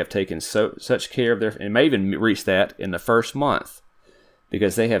because they have taken such care of their, and may even reach that in the first month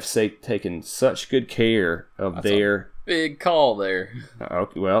because they have taken such good care of their big call there.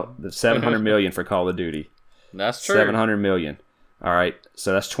 Okay, well, the 700 million for Call of Duty. That's true. 700 million. All right,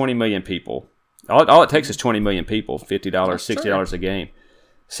 so that's 20 million people. All it takes is 20 million people, $50, $60 a game.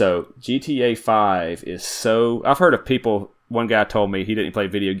 So GTA 5 is so... I've heard of people... One guy told me he didn't play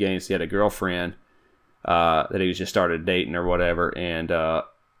video games. He had a girlfriend that he was just started dating or whatever, and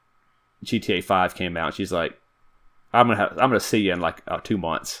GTA 5 came out. And she's like, "I'm gonna see you in like 2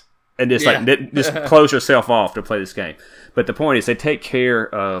 months," and just close yourself off to play this game. But the point is, they take care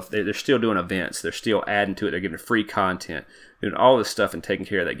of. They're still doing events. They're still adding to it. They're giving free content, doing all this stuff, and taking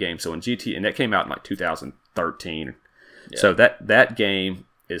care of that game. So when GTA, and that came out in like 2013, so that game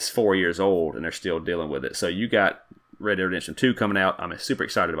is 4 years old, and they're still dealing with it. So you got Red Dead Redemption 2 coming out. I'm super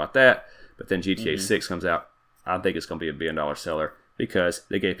excited about that. But then GTA 6 comes out. I think it's going to be a billion-dollar seller because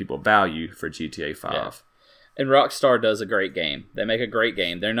they gave people value for GTA 5. Yeah. And Rockstar does a great game. They make a great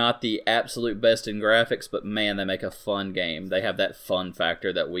game. They're not the absolute best in graphics, but man, they make a fun game. They have that fun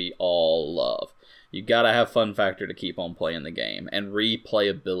factor that we all love. You got to have fun factor to keep on playing the game. And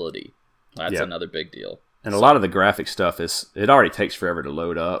replayability. That's another big deal. And a lot of the graphic stuff it already takes forever to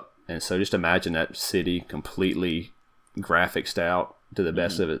load up. And so just imagine that city completely graphics out to the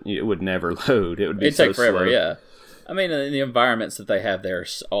best of it. It would never load. It would be It'd so take forever, slow. yeah. I mean, the environments that they have there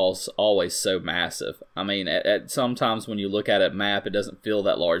are always so massive. I mean, at sometimes when you look at a map, it doesn't feel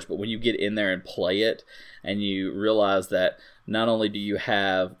that large, but when you get in there and play it, and you realize that not only do you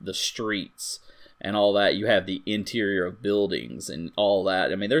have the streets and all that, you have the interior of buildings and all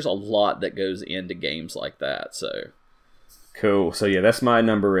that. I mean, there's a lot that goes into games like that. So cool. So yeah, that's my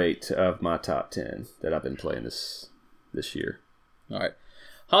number 8 of my top 10 that I've been playing this year. All right.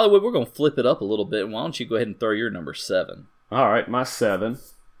 Hollywood, we're going to flip it up a little bit. Why don't you go ahead and throw your number 7? All right, my 7.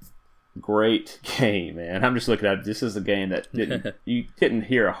 Great game, man. I'm just looking at it. This is a game that you didn't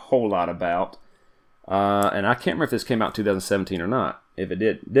hear a whole lot about. And I can't remember if this came out in 2017 or not. If it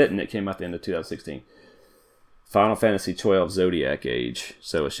didn't, it came out the end of 2016. Final Fantasy XII Zodiac Age.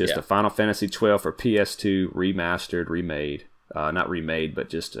 So it's just a Final Fantasy XII for PS2, remastered, remade. Not remade, but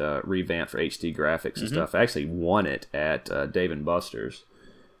just revamped for HD graphics and stuff. I actually won it at Dave & Buster's.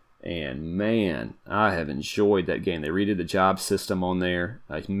 And man, I have enjoyed that game. They redid the job system on there.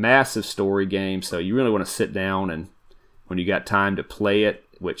 A massive story game, so you really want to sit down and when you got time to play it,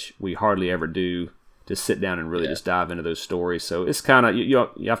 which we hardly ever do, to sit down and really just dive into those stories. So it's kind of,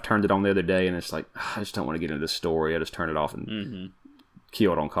 I've turned it on the other day, and it's like, I just don't want to get into this story. I just turn it off and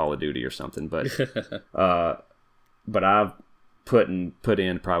kill it on Call of Duty or something. But but I've put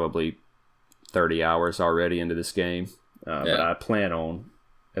in probably 30 hours already into this game. But I plan on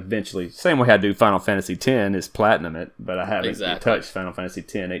eventually, same way I do Final Fantasy X, is platinum it, but I haven't touched Final Fantasy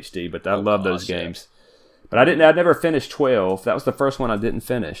X HD, but I love those games. But I'd never finished 12. That was the first one I didn't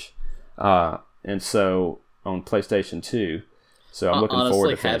finish. And so on PlayStation 2. So I'm looking forward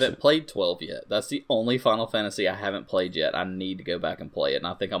to finishing. I haven't played 12 yet. That's the only Final Fantasy I haven't played yet. I need to go back and play it, and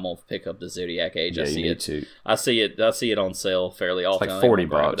I think I'm going to pick up the Zodiac Age. Yeah, I see it on sale fairly often. It's like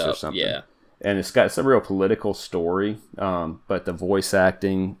 $40 or something. Yeah. And it's a real political story, but the voice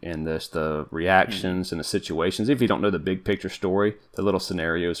acting and the reactions and the situations, if you don't know the big picture story, the little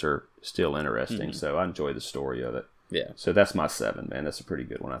scenarios are still interesting. So I enjoy the story of it. Yeah. So that's my 7, man. That's a pretty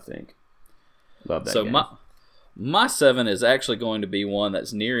good one, I think. Love that game. My 7 is actually going to be one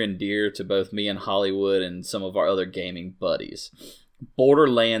that's near and dear to both me and Hollywood and some of our other gaming buddies.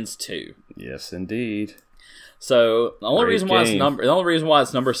 Borderlands 2. Yes, indeed. So the only reason why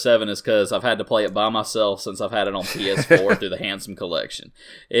it's number 7 is because I've had to play it by myself since I've had it on PS4 through the Handsome Collection.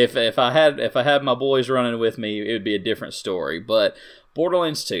 If I had my boys running with me, it would be a different story. But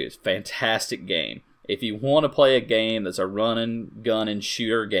Borderlands 2 is a fantastic game. If you want to play a game that's a run and gun and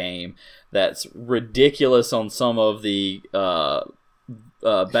shooter game that's ridiculous on some of the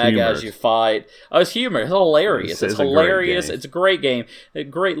bad guys you fight. Oh, it's humor. It's hilarious. It's hilarious. It's a great game. A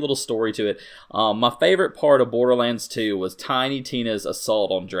great little story to it. My favorite part of Borderlands 2 was Tiny Tina's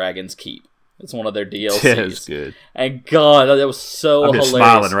assault on Dragon's Keep. It's one of their DLCs. Yeah, it's good. And God, that was so I'm just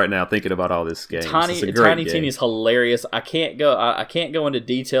hilarious. smiling right now thinking about all this game. Tiny Tina is hilarious. I can't go into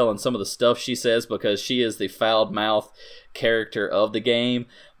detail on some of the stuff she says because she is the foul mouth character of the game.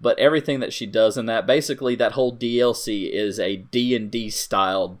 But everything that she does in that, basically that whole DLC is a D&D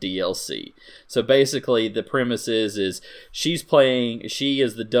style DLC. So basically the premise is she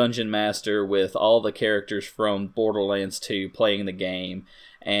is the dungeon master with all the characters from Borderlands 2 playing the game,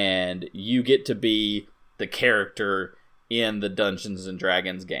 and you get to be the character in the Dungeons and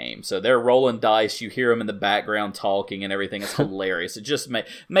Dragons game. So they're rolling dice, you hear them in the background talking and everything. It's hilarious. It just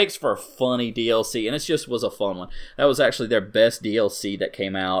makes for a funny DLC, and it just was a fun one. That was actually their best DLC that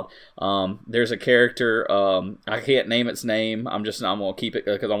came out. There's a character, I can't name its name. I'm going to keep it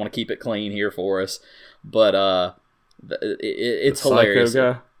because I want to keep it clean here for us. But it's hilarious.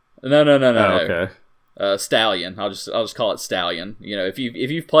 Psycho guy? No. Okay. Stallion. I'll just call it Stallion. You know, if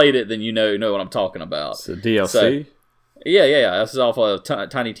you've played it, then you know what I'm talking about. It's a DLC. So, yeah. This is off of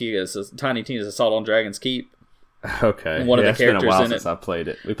Tiny Tina's Assault on Dragon's Keep. Okay. One of the characters it's been a while in since it. I played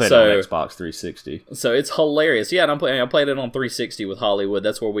it. We played it on Xbox 360. So it's hilarious. Yeah, and I played it on 360 with Hollywood.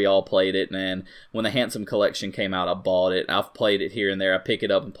 That's where we all played it. And when the Handsome Collection came out, I bought it. I've played it here and there. I pick it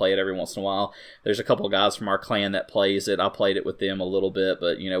up and play it every once in a while. There's a couple of guys from our clan that plays it. I played it with them a little bit,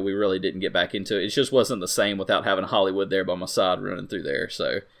 but we really didn't get back into it. It just wasn't the same without having Hollywood there by my side running through there.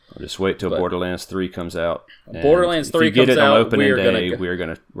 So I'll just wait till Borderlands 3 comes out. Borderlands 3 comes out. On opening day,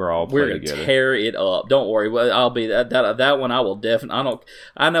 we're all playing together. We're gonna tear it up. Don't worry. I'll be that one. I will definitely.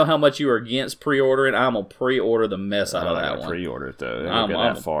 I know how much you are against pre-ordering. I'm gonna pre-order the mess out of that one. Pre-order it though. I'm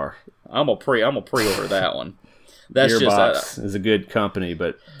that far. I'm gonna pre-order that one. That's Gearbox is a good company,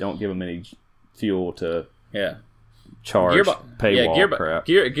 but don't give them any fuel to charge paywall crap.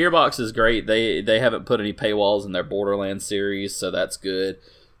 Gearbox is great. They haven't put any paywalls in their Borderlands series, so that's good.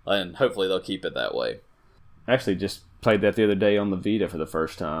 And hopefully they'll keep it that way. Actually, just played that the other day on the Vita for the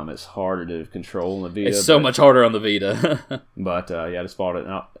first time. It's harder to control on the Vita. It's so much harder on the Vita. But I just bought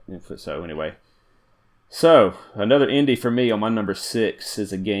it. So anyway. So, another indie for me on my number 6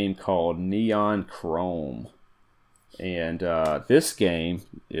 is a game called Neon Chrome. And this game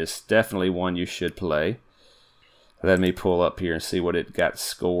is definitely one you should play. Let me pull up here and see what it got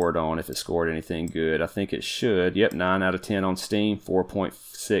scored on, if it scored anything good. I think it should. Yep, 9 out of 10 on Steam,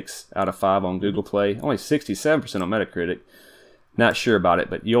 4.6 out of 5 on Google Play, only 67% on Metacritic. Not sure about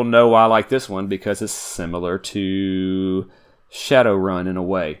it, but you'll know why I like this one because it's similar to Shadowrun in a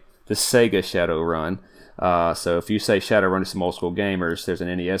way, the Sega Shadowrun. So if you say Shadowrun to some old school gamers, there's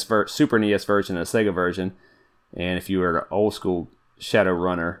an Super NES version and a Sega version. And if you were an old school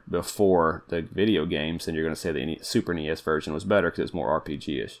Shadowrunner before the video games, then you're going to say the Super NES version was better because it's more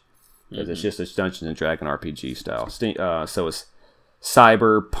RPG-ish. Because it's just a Dungeons and Dragons RPG style. So it's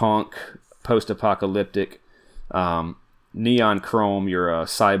cyberpunk, post-apocalyptic. Neon Chrome, you're a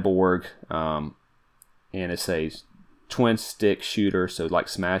cyborg, and it's a twin-stick shooter, so like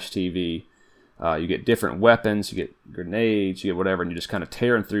Smash TV. You get different weapons, you get grenades, you get whatever, and you're just kind of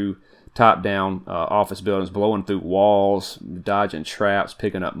tearing through top-down office buildings, blowing through walls, dodging traps,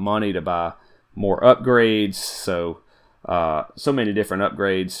 picking up money to buy more upgrades. So many different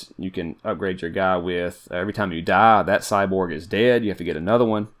upgrades you can upgrade your guy with. Every time you die, that cyborg is dead. You have to get another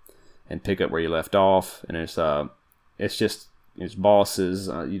one and pick up where you left off. And it's bosses,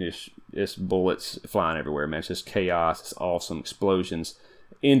 it's bullets flying everywhere, man. It's just chaos. It's awesome explosions.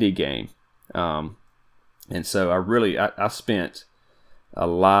 Indie game. And so I spent a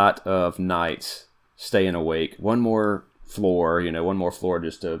lot of nights staying awake. One more floor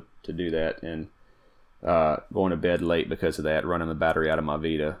just to do that, and going to bed late because of that, running the battery out of my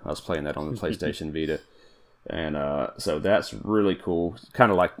Vita. I was playing that on the PlayStation Vita. And so that's really cool.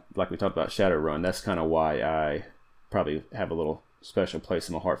 Kind of like we talked about Shadowrun. That's kind of why I probably have a little special place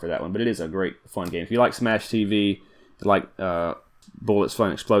in my heart for that one. But it is a great, fun game. If you like Smash TV, like bullets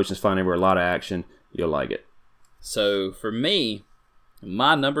flying, explosions flying everywhere, a lot of action, you'll like it. So for me,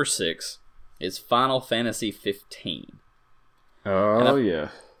 my number 6 is Final Fantasy 15. Oh, yeah.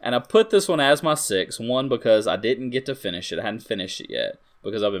 And I put this one as my 6, one, because I didn't get to finish it. I hadn't finished it yet,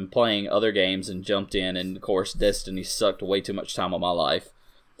 because I've been playing other games and jumped in, and of course, Destiny sucked way too much time of my life.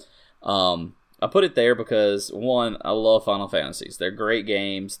 I put it there because, one, I love Final Fantasies. They're great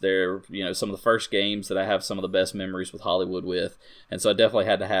games. They're, some of the first games that I have some of the best memories with Hollywood with, and so I definitely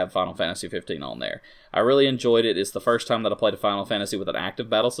had to have Final Fantasy 15 on there. I really enjoyed it. It's the first time that I played a Final Fantasy with an active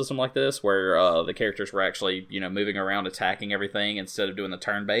battle system like this, where the characters were actually, moving around, attacking everything instead of doing the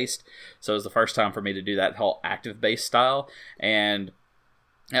turn-based. So it was the first time for me to do that whole active-based style, and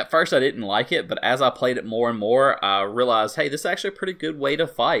At first, I didn't like it, but as I played it more and more, I realized, hey, this is actually a pretty good way to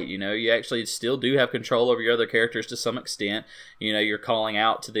fight. You know, you actually still do have control over your other characters to some extent. You know, you're calling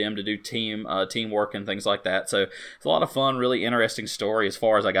out to them to do teamwork and things like that. So it's a lot of fun, really interesting story as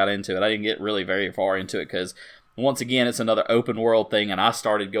far as I got into it. I didn't get really very far into it because, once again, it's another open world thing, and I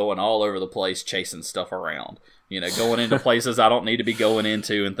started going all over the place chasing stuff around. You know, going into places I don't need to be going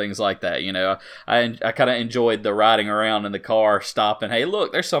into and things like that. You know, I kind of enjoyed the riding around in the car, stopping. Hey,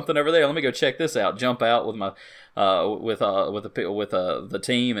 look, there's something over there. Let me go check this out. Jump out with my the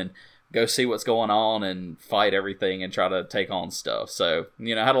team and go see what's going on and fight everything and try to take on stuff. So,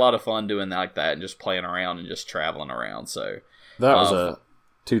 you know, I had a lot of fun doing like that and just playing around and just traveling around. So that was a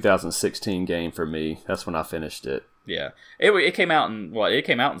 2016 game for me. That's when I finished it. Yeah, it came out in what? It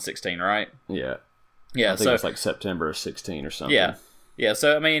came out in 16, right? Yeah. Yeah, I think it was like September of 16 or something. Yeah.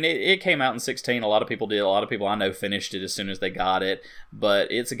 So I mean, it came out in 16. A lot of people did. A lot of people I know finished it as soon as they got it.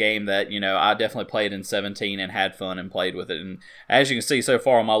 But it's a game that, you know, I definitely played in 17 and had fun and played with it. And as you can see so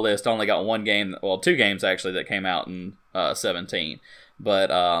far on my list, I only got one game. Well, two games actually that came out in 17. But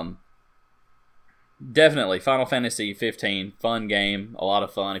definitely Final Fantasy 15, fun game, a lot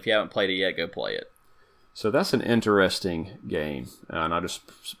of fun. If you haven't played it yet, go play it. So that's an interesting game, and I'll just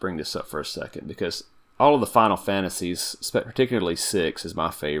bring this up for a second because all of the Final Fantasies, particularly 6, is my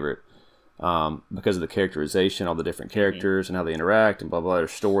favorite because of the characterization, all the different characters and how they interact and blah, blah, their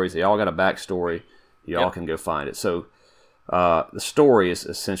stories. They all got a backstory. You all can go find it. So the story is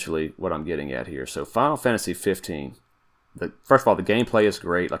essentially what I'm getting at here. So Final Fantasy 15, first of all, the gameplay is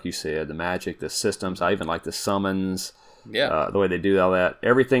great, like you said. The magic, the systems, I even like the summons, the way they do all that.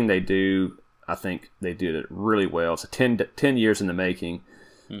 Everything they do, I think they did it really well. It's 10 years in the making.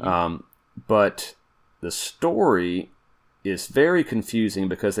 But the story is very confusing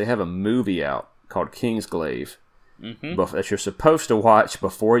because they have a movie out called Kingsglaive that you're supposed to watch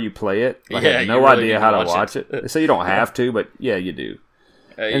before you play it. I have no idea how to watch it. They say you don't have to, but yeah, you do.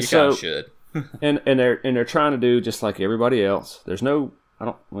 You kind of should. and they're trying to do just like everybody else. There's no I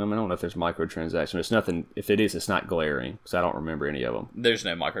don't know if there's microtransactions. There's nothing. If it is, it's not glaring because I don't remember any of them. There's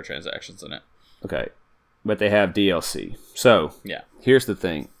no microtransactions in it. Okay, but they have DLC. So here's the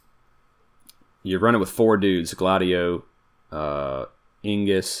thing. You're running with 4 dudes: Gladio,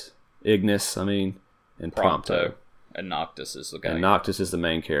 Ignis, and Prompto. And Noctis is the guy. And Noctis is the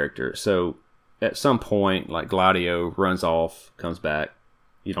main character. So at some point, like Gladio runs off, comes back.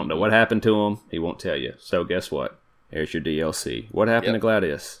 You don't know what happened to him. He won't tell you. So guess what? There's your DLC. What happened to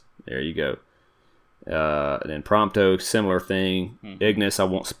Gladius? There you go. And then Prompto, similar thing. Ignis, I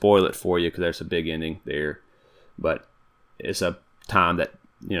won't spoil it for you because there's a big ending there. But it's a time that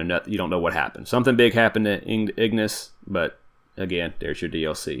you don't know what happened. Something big happened to Ignis, but again, there's your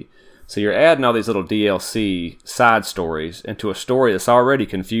DLC. So you're adding all these little DLC side stories into a story that's already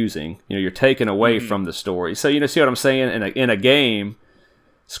confusing. You're taking away from the story. So see what I'm saying? In a game,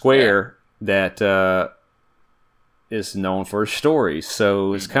 Square that is known for stories,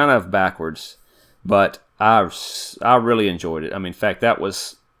 so it's kind of backwards. But I really enjoyed it. I mean, in fact,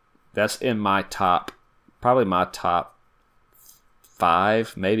 that's in my top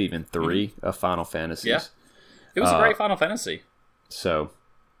 5, maybe even 3 of Final Fantasies. Yeah, it was a great Final Fantasy. So,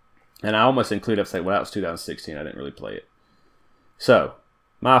 and I almost include that was 2016. I didn't really play it. So,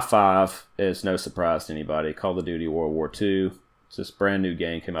 my 5 is no surprise to anybody. Call of Duty World War II. It's this brand new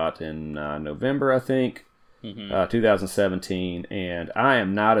game, came out in November, I think, 2017, and I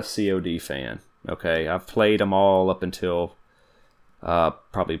am not a COD fan. Okay, I've played them all up until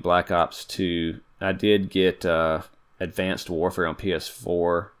probably Black Ops 2. I did get Advanced Warfare on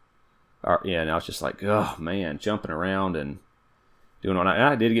PS4. And I was just like, oh man, jumping around and doing all that. And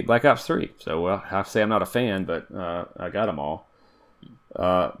I did get Black Ops 3. So I have to say I'm not a fan, but I got them all.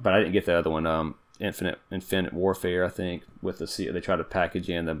 But I didn't get the other one, Infinite Warfare, I think. They tried to package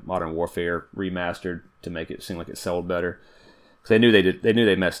in the Modern Warfare remastered to make it seem like it sold better. Because they knew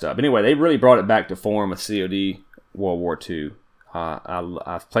they messed up. Anyway, they really brought it back to form with COD World War II.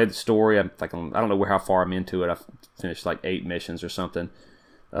 I've played the story. I don't know how far I'm into it. I've finished like 8 missions or something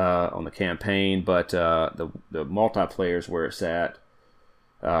on the campaign, but the multiplayer is where it's at.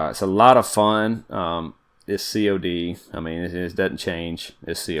 It's a lot of fun. It's COD. I mean, it doesn't change.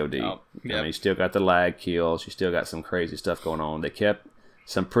 It's COD. I mean, you still got the lag kills. You still got some crazy stuff going on. They kept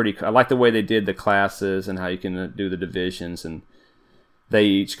some I like the way they did the classes and how you can do the divisions, and they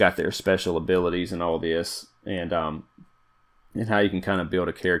each got their special abilities and all this, and how you can kind of build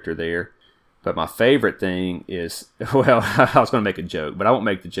a character there. But my favorite thing is, well, I was going to make a joke, but I won't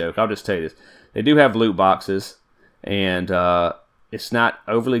make the joke. I'll just tell you this. They do have loot boxes, and it's not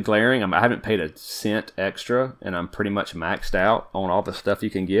overly glaring. I haven't paid a cent extra, and I'm pretty much maxed out on all the stuff you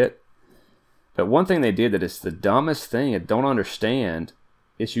can get. But one thing they did that is the dumbest thing I don't understand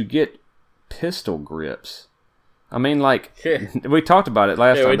is you get pistol grips. I mean, like, we talked about it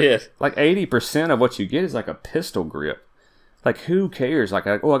last time. Yeah, we did. Like 80% of what you get is like a pistol grip. Like, who cares? Like,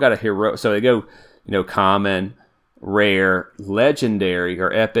 I got a hero. So they go, common, rare, legendary,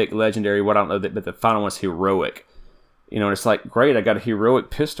 or epic, legendary, what I don't know, but the final one's heroic. And it's like, great, I got a heroic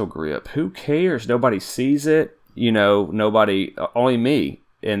pistol grip. Who cares? Nobody sees it. Nobody, only me.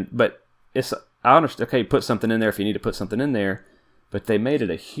 But I understand, okay, put something in there if you need to put something in there. But they made it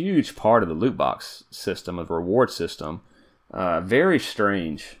a huge part of the loot box system, of the reward system. Very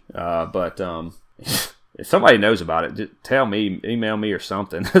strange. But if somebody knows about it, just tell me, email me or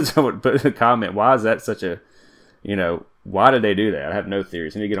something. Someone put a comment. Why is that such a, why did they do that? I have no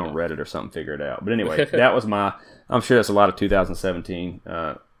theories. I need to get on Reddit or something, figure it out. But anyway, that was I'm sure that's a lot of 2017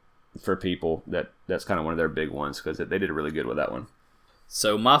 for people. That's kind of one of their big ones because they did really good with that one.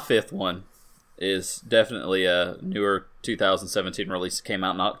 So my fifth one is definitely a newer 2017 release that came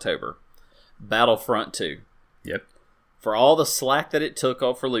out in October. Battlefront 2. Yep. For all the slack that it took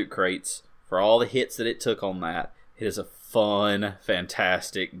off for loot crates, for all the hits that it took on that, it is a fun,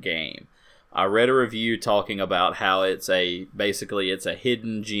 fantastic game. I read a review talking about how it's a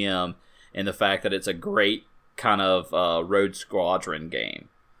hidden gem in the fact that it's a great kind of road squadron game.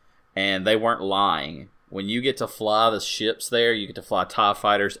 And they weren't lying. When you get to fly the ships there, you get to fly TIE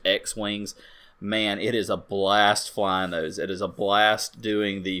fighters, X-Wings. Man, it is a blast flying those. It is a blast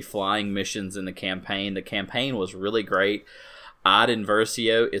doing the flying missions in the campaign. The campaign was really great. Iden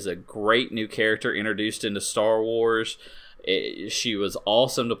Versio is a great new character introduced into Star Wars. She was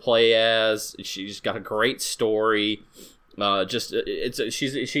awesome to play as. She's got a great story.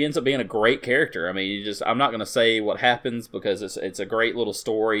 She ends up being a great character. I mean, I'm not going to say what happens because it's a great little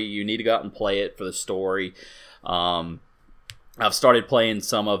story. You need to go out and play it for the story. I've started playing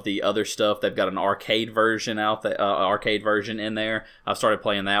some of the other stuff. They've got an arcade version in there. I've started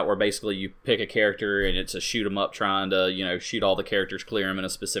playing that where basically you pick a character and it's a shoot 'em up trying to, shoot all the characters, clear them in a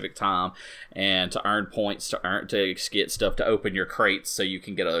specific time, and to earn points, to get stuff to open your crates so you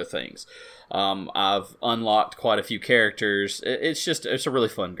can get other things. I've unlocked quite a few characters. It's a really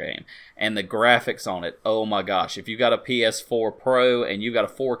fun game. And the graphics on it, oh my gosh. If you got a PS4 Pro and you got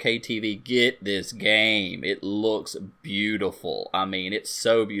a 4K TV, get this game. It looks beautiful. I mean, it's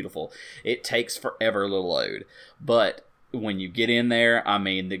so beautiful. It takes forever to load. But when you get in there, I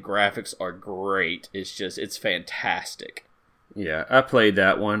mean, the graphics are great. It's fantastic. Yeah, I played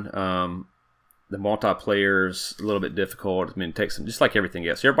that one. The multiplayer's a little bit difficult. I mean, it takes some, just like everything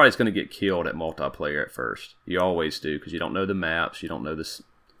else. Everybody's going to get killed at multiplayer at first. You always do because you don't know the maps, you don't know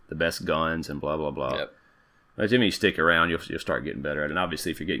the best guns, and blah blah blah. Yep. But then you stick around, you'll start getting better at it. And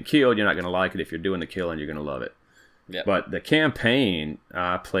obviously, if you're getting killed, you're not going to like it. If you're doing the killing, you're going to love it. Yep. But the campaign,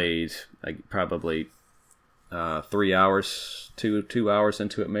 I played probably 3 hours, 2 hours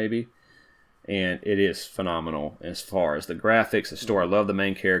into it maybe. And it is phenomenal as far as the graphics, the story. I love the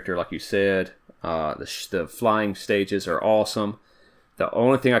main character, like you said. The flying stages are awesome. The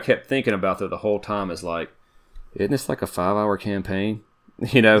only thing I kept thinking about though the whole time is like, isn't this like a 5-hour campaign?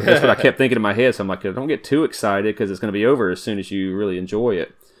 That's what I kept thinking in my head. So I'm like, don't get too excited because it's going to be over as soon as you really enjoy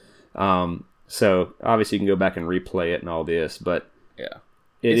it. So obviously you can go back and replay it and all this, but yeah,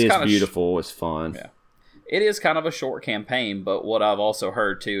 it is beautiful. It's fun. Yeah. It is kind of a short campaign, but what I've also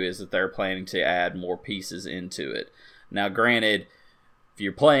heard too is that they're planning to add more pieces into it. Now, granted, if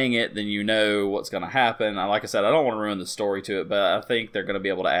you're playing it, then you know what's going to happen. Like I said, I don't want to ruin the story to it, but I think they're going to be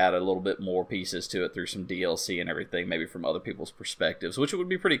able to add a little bit more pieces to it through some DLC and everything, maybe from other people's perspectives, which would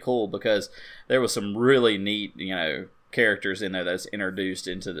be pretty cool because there was some really neat, characters in there that's introduced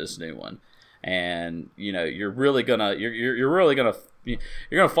into this new one. And you're really gonna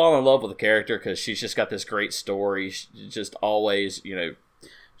fall in love with the character because she's just got this great story. She's just always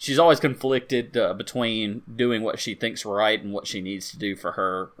she's always conflicted between doing what she thinks right and what she needs to do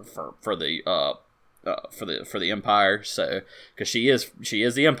for the Empire. So because she is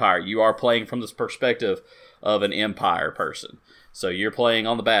the Empire, you are playing from this perspective of an Empire person. So you're playing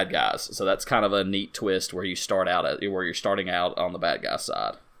on the bad guys. So that's kind of a neat twist where you're starting out on the bad guy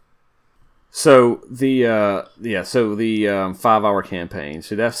side. So the 5-hour campaign.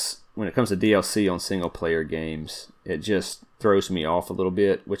 So that's when it comes to DLC on single player games, it just throws me off a little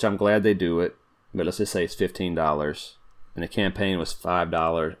bit. Which I'm glad they do it, but let's just say it's $15, and the campaign was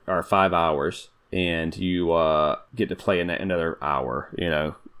 $5 or 5 hours, and you get to play another hour.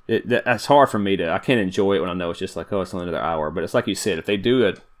 That's hard for me I can't enjoy it when I know it's just like, oh, it's only another hour. But it's like you said, if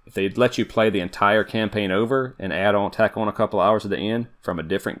if they'd let you play the entire campaign over and tack on a couple hours at the end from a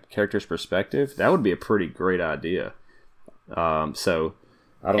different character's perspective, that would be a pretty great idea. So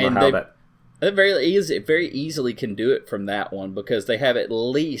I don't know how that. It very easily can do it from that one because they have at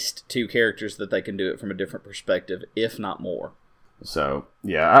least 2 characters that they can do it from a different perspective, if not more. So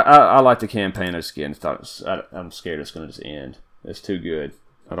yeah, I like the campaign. I'm scared it's going to just end. It's too good.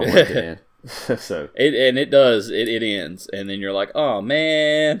 I don't want it to end. So it does. It ends, and then you're like, oh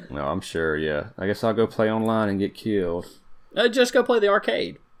man. No, I'm sure. Yeah, I guess I'll go play online and get killed. Just go play the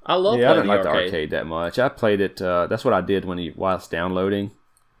arcade. I love. Yeah, I didn't like the arcade that much. I played it. That's what I did whilst downloading.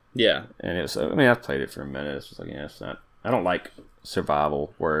 Yeah, and it was. I mean, I played it for a minute. It's just like, yeah, it's not. I don't like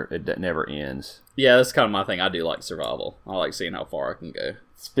survival where it never ends. Yeah, that's kind of my thing. I do like survival. I like seeing how far I can go.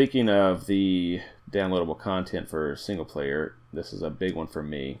 Speaking of the downloadable content for single player, this is a big one for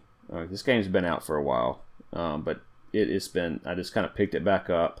me. This game's been out for a while, but it's been. I just kind of picked it back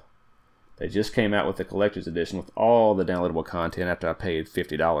up. They just came out with the collector's edition with all the downloadable content after I paid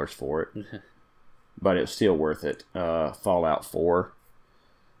 $50 for it, but it's still worth it. Fallout 4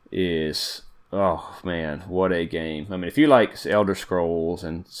 is, oh man, what a game! I mean, if you like Elder Scrolls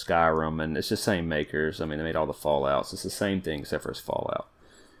and Skyrim, and it's the same makers. I mean, they made all the Fallouts. It's the same thing except for it's Fallout,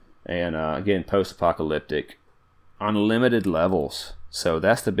 and again, post-apocalyptic, unlimited levels. So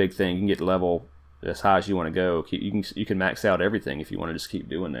that's the big thing. You can get level as high as you want to go. You can max out everything if you want to just keep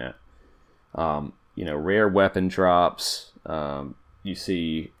doing that. Rare weapon drops. You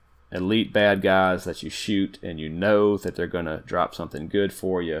see elite bad guys that you shoot, and you know that they're going to drop something good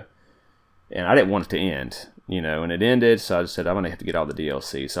for you. And I didn't want it to end, and it ended. So I just said, I'm going to have to get all the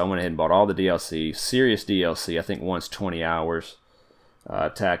DLC. So I went ahead and bought all the DLC, serious DLC. I think one's 20 hours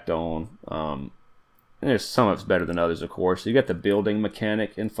tacked on. There's some of it's better than others, of course. You got the building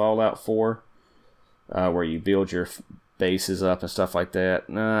mechanic in Fallout 4, where you build your bases up and stuff like that.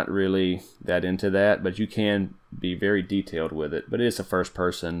 Not really that into that, but you can be very detailed with it. But it is a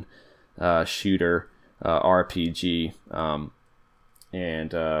first-person shooter RPG.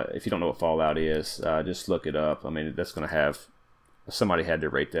 And if you don't know what Fallout is, just look it up. I mean, that's going to have... Somebody had to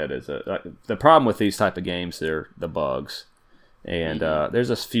rate that as a... the problem with these type of games, they're the bugs. And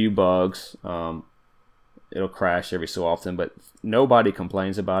there's a few bugs. It'll crash every so often, but nobody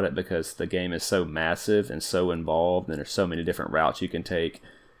complains about it because the game is so massive and so involved, and there's so many different routes you can take.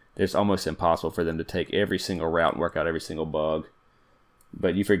 It's almost impossible for them to take every single route and work out every single bug.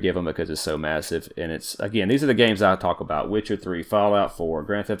 But you forgive them because it's so massive. And it's, again, these are the games I talk about. Witcher 3, Fallout 4,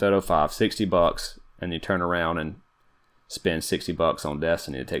 Grand Theft Auto 5, $60, and you turn around and spend $60 on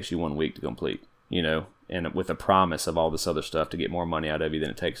Destiny. It takes you 1 week to complete, and with a promise of all this other stuff to get more money out of you than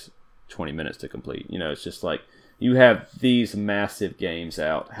it takes 20 minutes to complete. It's just like, you have these massive games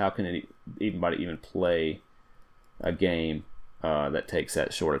out. How can anybody even play a game that takes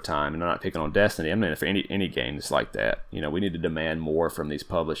that short of time? And I'm not picking on Destiny. I mean, for any game that's like that, we need to demand more from these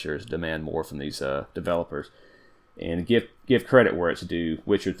publishers, demand more from these developers, and give credit where it's due.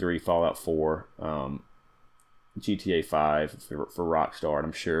 Witcher 3, Fallout 4, GTA 5 for Rockstar, and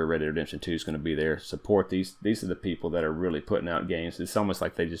I'm sure Red Dead Redemption 2 is going to be there. Support these are the people that are really putting out games. It's almost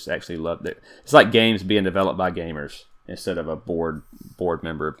like they just actually love it. It's like games being developed by gamers instead of a board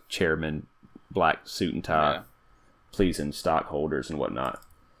member, chairman, black suit and tie, pleasing stockholders and whatnot,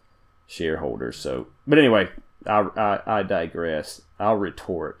 shareholders. So, but anyway, I digress. I'll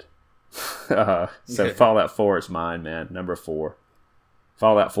retort. So Fallout 4 is mine, man. Number 4.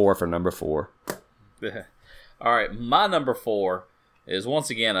 Fallout 4 for number 4. All right, my number 4 is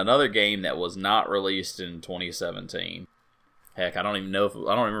once again another game that was not released in 2017. Heck, I don't even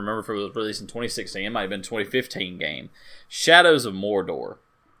remember if it was released in 2016. It might have been a 2015 game. Shadows of Mordor.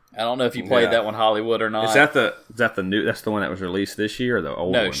 I don't know if you played that one, Hollywood, or not. Is that the new? That's the one that was released this year, or the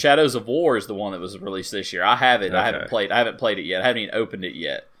old one? No, Shadows of War is the one that was released this year. I have it. Okay. I haven't played it yet. I haven't even opened it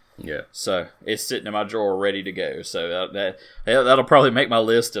yet. Yeah. So it's sitting in my drawer ready to go. So that'll probably make my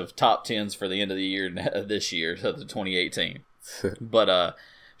list of top 10s for the end of the year this year, so the 2018. But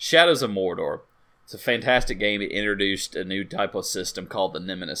Shadows of Mordor. It's a fantastic game. It introduced a new type of system called the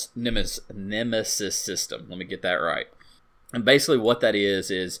Nemesis system. Let me get that right. And basically what that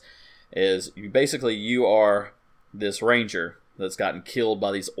is you are this ranger that's gotten killed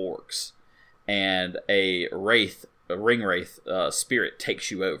by these orcs, and a ring wraith spirit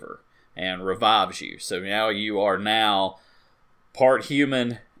takes you over and revives you. So now you are part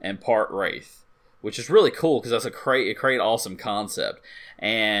human and part wraith, which is really cool because that's a great awesome concept.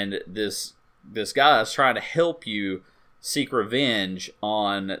 And this guy is trying to help you seek revenge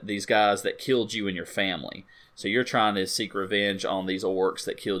on these guys that killed you and your family. So you're trying to seek revenge on these orcs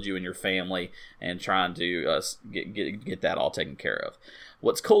that killed you and your family, and trying to get that all taken care of.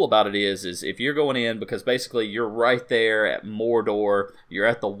 What's cool about it is if you're going in, because basically you're right there at Mordor, you're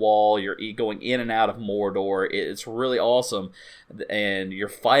at the wall, you're going in and out of Mordor. It's really awesome, and you're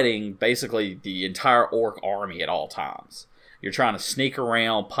fighting basically the entire orc army at all times. You're trying to sneak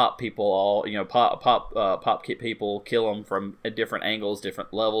around, pop people pop people, kill them from different angles,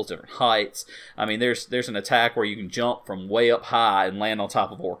 different levels, different heights. I mean, there's an attack where you can jump from way up high and land on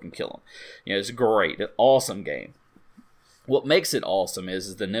top of orc and kill them. It's great, an awesome game. What makes it awesome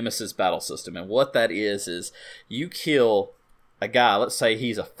is the Nemesis battle system, and what that is you kill a guy. Let's say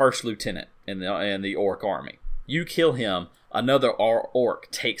he's a first lieutenant in the orc army. You kill him, another orc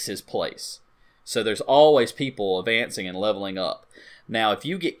takes his place. So there's always people advancing and leveling up. Now, if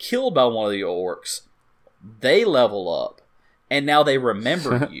you get killed by one of the orcs, they level up, and now they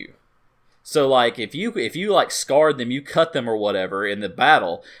remember you. So, like, if you like scarred them, you cut them or whatever in the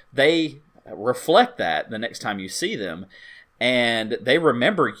battle, they reflect that the next time you see them, and they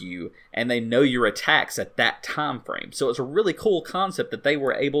remember you, and they know your attacks at that time frame. So it's a really cool concept that they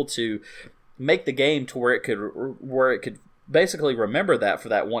were able to make the game to where it could basically remember that for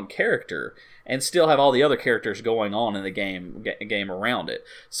that one character, and still have all the other characters going on in the game around it.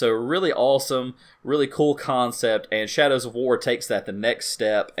 So really awesome, really cool concept, and Shadows of War takes that the next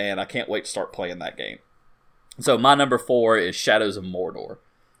step, and I can't wait to start playing that game. So my number 4 is Shadows of Mordor.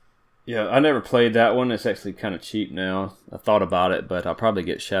 Yeah, I never played that one. It's actually kind of cheap now. I thought about it, but I'll probably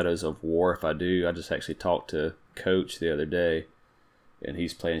get Shadows of War if I do. I just actually talked to Coach the other day, and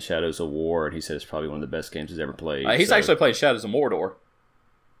he's playing Shadows of War, and he said it's probably one of the best games he's ever played. He's actually played Shadows of Mordor.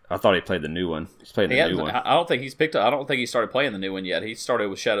 I thought he played the new one. He's playing the new one. I don't think he started playing the new one yet. He started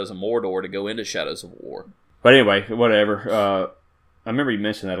with Shadows of Mordor to go into Shadows of War. But anyway, whatever. I remember you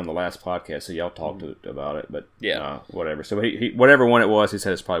mentioned that on the last podcast, so y'all talked about it. But yeah, whatever. So he whatever one it was, he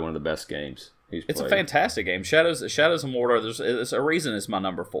said it's probably one of the best games he's played. It's a fantastic game. Shadows of Mordor. There's a reason it's my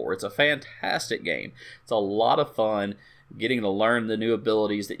number 4. It's a fantastic game. It's a lot of fun. Getting to learn the new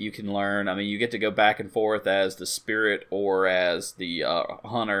abilities that you can learn. I mean, you get to go back and forth as the spirit or as the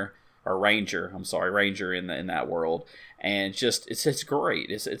hunter or ranger. Ranger in that world, and just it's great.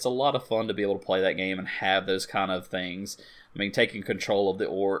 It's a lot of fun to be able to play that game and have those kind of things. I mean, taking control of the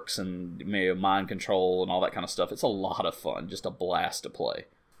orcs and mind control and all that kind of stuff. It's a lot of fun. Just a blast to play.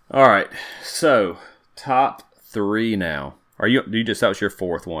 All right, so top 3 now. That was your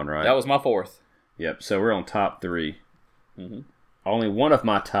 4th one, right? That was my 4th. Yep. So we're on top 3. Mm-hmm. Only one of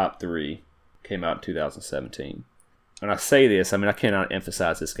my top 3 came out in 2017. And I say this, I mean, I cannot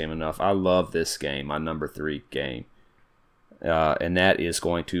emphasize this game enough. I love this game, my number 3 game. And that is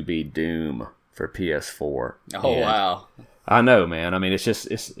going to be Doom for PS4. Oh, and wow. I know, man. I mean,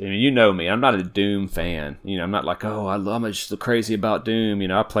 you know me. I'm not a Doom fan. I'm not like, I'm just crazy about Doom.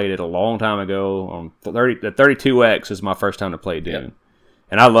 I played it a long time ago. On the 32X was my first time to play Doom. Yep.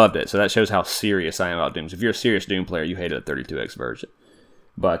 And I loved it, so that shows how serious I am about Doom. So if you're a serious Doom player, you hated the 32X version.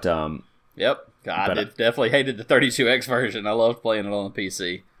 But yep, definitely hated the 32X version. I loved playing it on the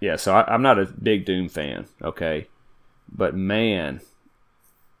PC. Yeah, so I'm not a big Doom fan, okay? But man,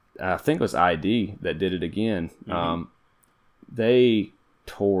 I think it was ID that did it again. Mm-hmm. They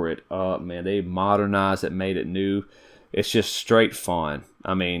tore it up, man. They modernized it, made it new. It's just straight fun.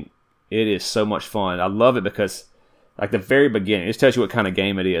 I mean, it is so much fun. I love it because, like, the very beginning, it just tells you what kind of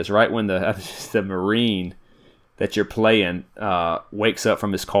game it is. Right when the Marine that you're playing wakes up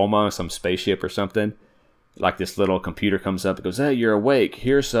from his coma on some spaceship or something, like this little computer comes up and goes, "Hey, you're awake.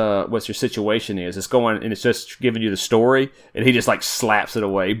 Here's what your situation is." It's going, and it's just giving you the story, and he just like slaps it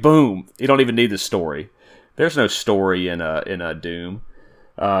away. Boom! You don't even need the story. There's no story in a Doom.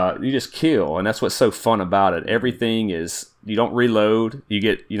 You just kill, and that's what's so fun about it. Everything is, you don't reload. You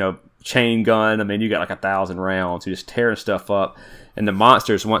get, chain gun. I mean, you got like 1,000 rounds. You're just tearing stuff up, and the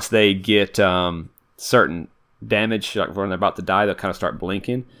monsters, once they get certain damage, like when they're about to die, they'll kind of start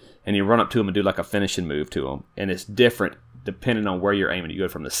blinking, and you run up to them and do like a finishing move to them, and it's different depending on where you're aiming. You go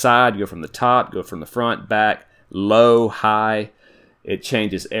from the side, you go from the top, you go from the front, back, low, high. It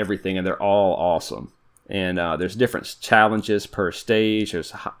changes everything, and they're all awesome. And there's different challenges per stage.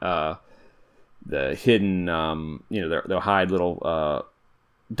 There's the hidden, they'll hide little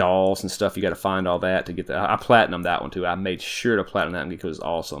dolls and stuff. You got to find all that to get that. I platinumed that one too. I made sure to platinum that one because it was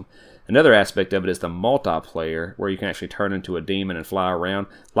awesome. Another aspect of it is the multiplayer, where you can actually turn into a demon and fly around.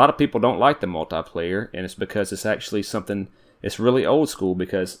 A lot of people don't like the multiplayer, and it's because it's actually something, it's really old school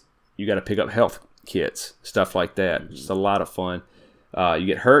because you got to pick up health kits, stuff like that. It's a lot of fun. You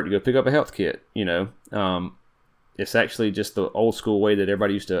get hurt, you go pick up a health kit, It's it's actually just the old school way that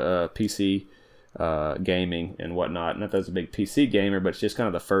everybody used to PC gaming and whatnot. Not that I was a big PC gamer, but it's just kind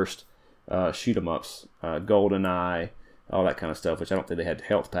of the first shoot 'em ups, GoldenEye, all that kind of stuff. Which I don't think they had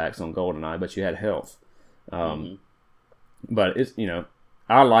health packs on GoldenEye, but you had health. But it's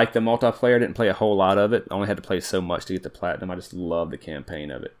I like the multiplayer. I didn't play a whole lot of it. I only had to play so much to get the platinum. I just love the campaign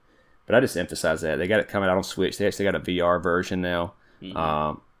of it. But I just emphasize that they got it coming out on Switch. They actually got a VR version now.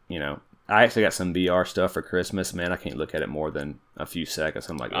 I actually got some VR stuff for Christmas. Man, I can't look at it more than a few seconds.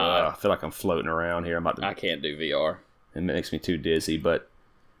 I'm like, I feel like I'm floating around here. I can't do VR. It makes me too dizzy. But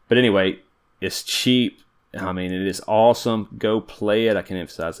anyway, it's cheap. I mean, it is awesome. Go play it. I can't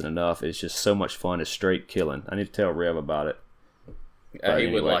emphasize it enough. It's just so much fun. It's straight killing. I need to tell Rev about it. He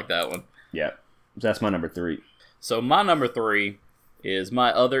would like that one. Yeah. That's my number 3. So my number 3 is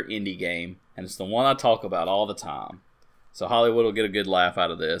my other indie game, and it's the one I talk about all the time. So Hollywood will get a good laugh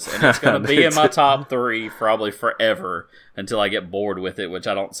out of this, and it's going to be in my top 3 probably forever until I get bored with it, which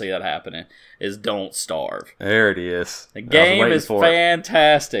I don't see that happening, is Don't Starve. There it is. The game is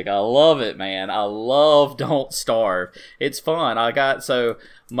fantastic. I love it, man. I love Don't Starve. It's fun.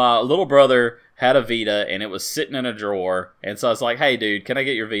 My little brother had a Vita, and it was sitting in a drawer, and so I was like, hey, dude, can I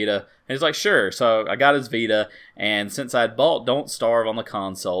get your Vita? And he's like, sure. So I got his Vita, and since I'd bought Don't Starve on the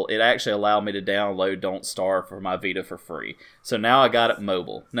console, it actually allowed me to download Don't Starve for my Vita for free. So now I got it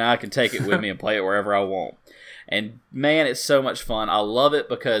mobile. Now I can take it with me and play it wherever I want. And man, it's so much fun. I love it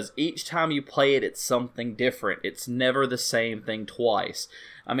because each time you play it, it's something different. It's never the same thing twice.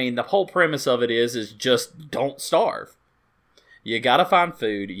 I mean, the whole premise of it is just don't starve. You gotta find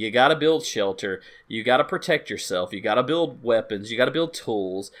food, you gotta build shelter, you gotta protect yourself, you gotta build weapons, you gotta build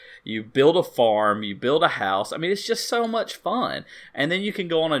tools, you build a farm, you build a house. I mean, it's just so much fun. And then you can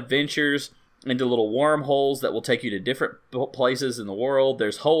go on adventures into little wormholes that will take you to different places in the world.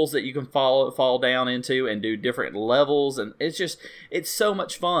 There's holes that you can fall down into and do different levels, and it's so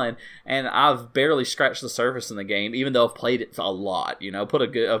much fun. And I've barely scratched the surface in the game, even though I've played it a lot. I've put a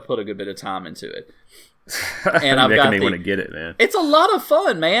good bit of time into it. And I've got want to get it, man. It's a lot of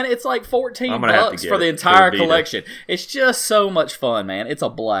fun, man. It's like $14 for the entire collection. It's just so much fun, man. It's a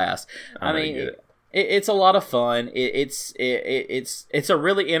blast. I mean, it's a lot of fun. It's a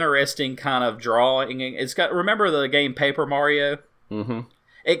really interesting kind of drawing. It's got, remember the game Paper Mario? Mm-hmm.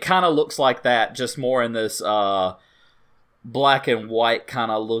 It kind of looks like that, just more in this black and white kind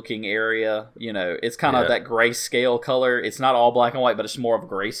of looking area. It's kind of that grayscale color. It's not all black and white, but it's more of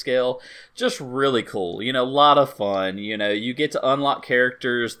grayscale. Just really cool. A lot of fun. You get to unlock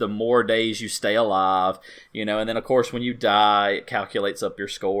characters the more days you stay alive. And then of course when you die, it calculates up your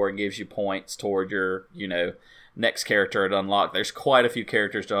score and gives you points toward your next character to unlock. There's quite a few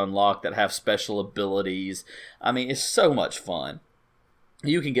characters to unlock that have special abilities. I mean, it's so much fun.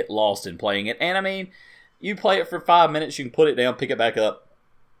 You can get lost in playing it, and I mean, you play it for 5 minutes, you can put it down, pick it back up,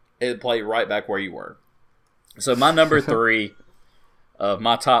 and play right back where you were. So my number 3 of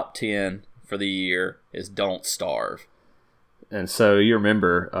my top 10 for the year is Don't Starve. And so you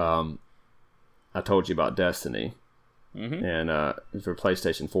remember, I told you about Destiny, and for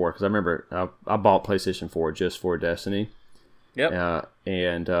PlayStation 4, because I remember I bought PlayStation 4 just for Destiny. Yep.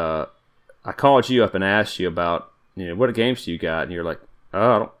 And I called you up and asked you about, what games do you got? And you're like,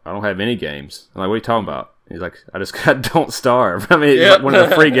 oh, I don't have any games. I'm like, what are you talking about? He's like, I just got Don't Starve. I mean, it's like one of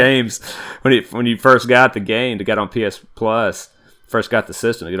the free games when you first got the game to get on PS Plus. First got the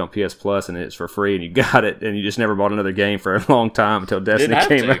system to get on PS Plus, and it's for free, and you got it, and you just never bought another game for a long time until Destiny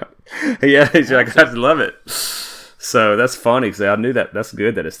came out. Yeah, he's like, I just love it. So that's funny because I knew that. That's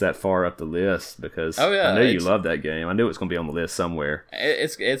good that it's that far up the list because I knew you loved that game. I knew it was going to be on the list somewhere.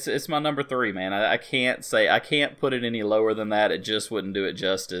 It's my number 3, man. I can't put it any lower than that. It just wouldn't do it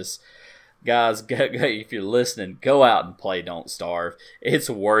justice. Guys, if you're listening, go out and play Don't Starve. It's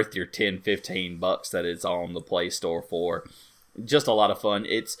worth your $10-15 that it's on the Play Store for. Just a lot of fun.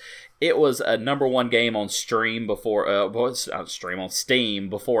 It was a number 1 game on Steam before on Steam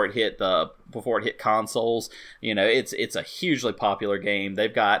before it hit consoles. It's a hugely popular game.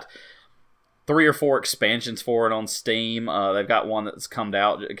 They've got 3 or 4 expansions for it on Steam. They've got one that's came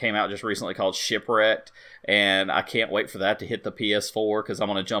out just recently called Shipwrecked, and I can't wait for that to hit the PS4 because I'm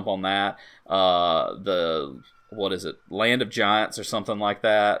going to jump on that. What is it? Land of Giants or something like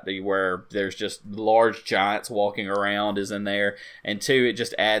that, where there's just large giants walking around is in there. And 2, it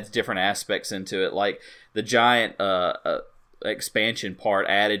just adds different aspects into it. Like the giant expansion part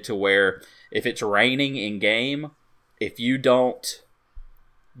added to where if it's raining in game, if you don't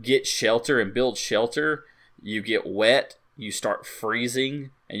get shelter and build shelter, you get wet, you start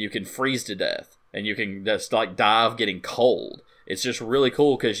freezing, and you can freeze to death. And you can just like die of getting cold. It's just really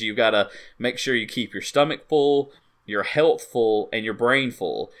cool because you got to make sure you keep your stomach full. your health full, and your brain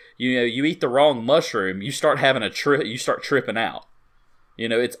full. You eat the wrong mushroom, you start having you start tripping out.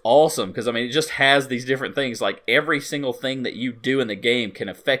 It's awesome because, it just has these different things. Like, every single thing that you do in the game can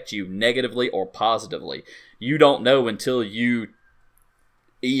affect you negatively or positively. You don't know until you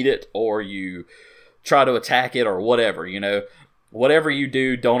eat it or you try to attack it or whatever, Whatever you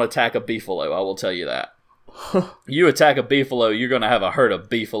do, don't attack a beefalo, I will tell you that. You attack a beefalo, you're going to have a herd of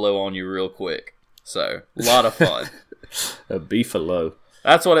beefalo on you real quick. So, a lot of fun. A beefalo.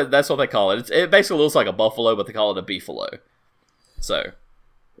 That's what they call it. It basically looks like a buffalo, but they call it a beefalo. So,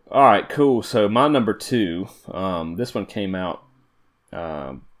 all right, cool. So my number 2, this one came out,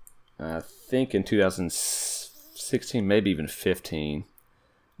 I think in 2016, maybe even 15,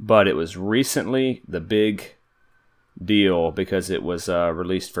 but it was recently the big deal because it was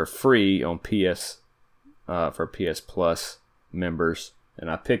released for free on for PS Plus members,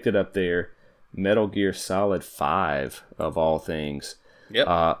 and I picked it up there. Metal Gear Solid 5 of all things. Yep.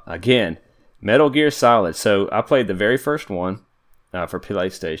 Again, Metal Gear Solid. So I played the very first one. For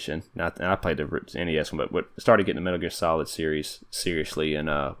PlayStation, and I played the NES one, but started getting the Metal Gear Solid series seriously, and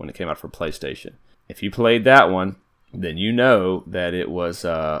when it came out for PlayStation. If you played that one, then you know that it was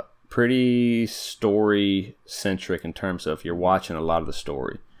pretty story-centric in terms of you're watching a lot of the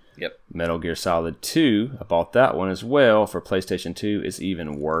story. Yep. Metal Gear Solid 2, I bought that one as well for PlayStation 2, is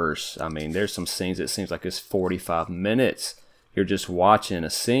even worse. There's some scenes it seems like it's 45 minutes. You're just watching a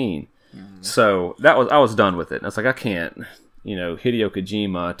scene. Mm-hmm. So I was done with it. And I was like, I can't... Hideo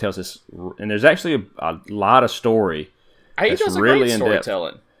Kojima tells us, and there's actually a lot of story. He does a really great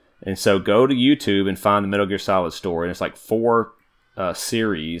storytelling. And so go to YouTube and find the Metal Gear Solid story. And it's like 4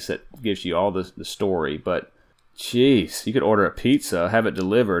 series that gives you all the story. But, jeez, you could order a pizza, have it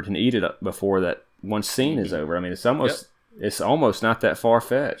delivered, and eat it before that one scene is over. It's almost not that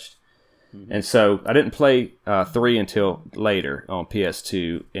far-fetched. Mm-hmm. And so I didn't play 3 until later on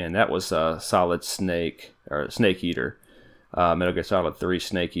PS2, and that was Solid Snake, or Snake Eater. Metal Gear Solid 3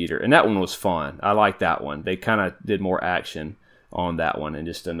 Snake Eater, and that one was fun. I liked that one. They kind of did more action on that one and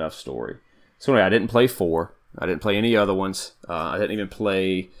just enough story. So anyway, I didn't play 4. I didn't play any other ones. I didn't even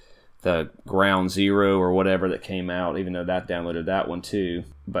play the Ground Zero or whatever that came out, even though that downloaded that one too.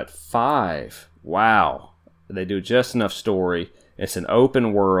 But 5, wow. They do just enough story. It's an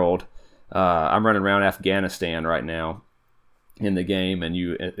open world. I'm running around Afghanistan right now in the game, and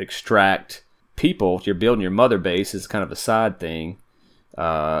you extract people. You're building your mother base is kind of a side thing.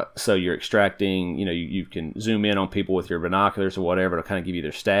 So you're extracting, you can zoom in on people with your binoculars or whatever to kind of give you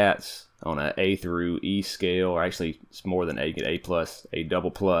their stats on an A through E scale, or actually it's more than A. You get A plus, A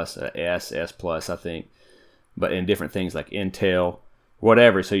double plus, a S, S plus, I think. But in different things like intel,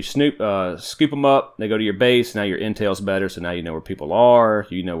 whatever. So you scoop them up, they go to your base, now your intel's better, so now you know where people are,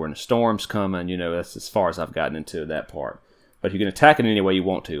 you know when the storm's coming, that's as far as I've gotten into that part. But you can attack it any way you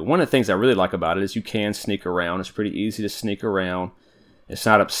want to. One of the things I really like about it is you can sneak around. It's pretty easy to sneak around. It's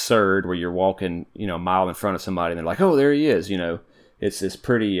not absurd where you're walking, a mile in front of somebody and they're like, oh, there he is. It's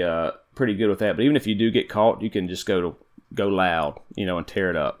pretty good with that. But even if you do get caught, you can just go loud, and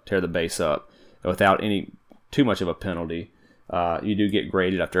tear the base up without any too much of a penalty. You do get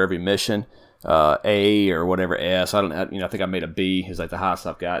graded after every mission. A or whatever S. I think I made a B is like the highest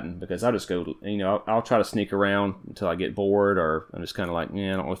I've gotten, because I'll just go, I'll try to sneak around until I get bored, or I'm just kind of like, I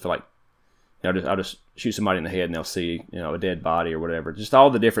don't really feel like, I'll just shoot somebody in the head and they'll see, a dead body or whatever. Just all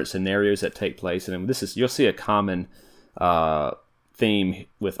the different scenarios that take place. And you'll see a common theme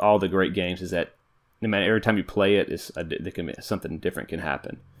with all the great games is that no matter every time you play it, something different can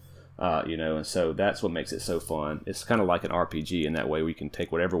happen. And so that's what makes it so fun. It's kind of like an RPG in that way, where you can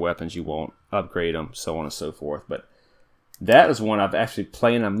take whatever weapons you want, upgrade them, so on and so forth. But that is one I've actually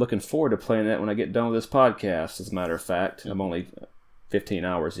played, and I'm looking forward to playing that when I get done with this podcast, as a matter of fact. I'm only 15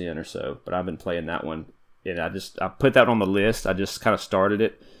 hours in or so, but I've been playing that one, and I put that on the list. I just kind of started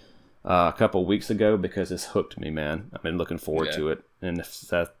it a couple of weeks ago because it's hooked me, man. I've been looking forward to it, and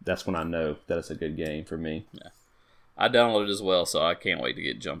that's when I know that it's a good game for me. Yeah. I downloaded it as well, so I can't wait to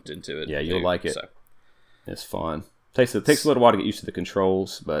get jumped into it. Yeah, you'll like it. So. It's fun. Takes a little while to get used to the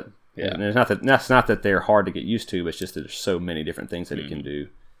controls, but and it's not that they're hard to get used to, but it's just that there's so many different things that it can do.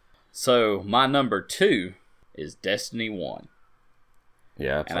 So my number 2 is Destiny 1.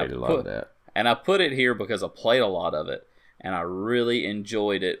 Yeah, I played a lot of that. And I put it here because I played a lot of it, and I really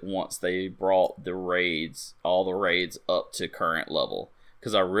enjoyed it once they brought all the raids up to current level.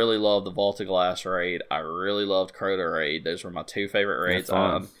 Because I really loved the Vault of Glass raid. I really loved Crota raid. Those were my 2 favorite raids.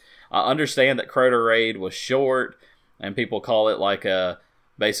 I understand that Crota raid was short, and people call it like a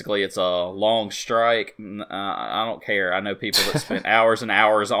Basically, it's a long strike. I don't care. I know people that spent hours and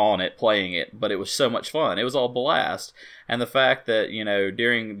hours on it playing it, but it was so much fun. It was all blast. And the fact that,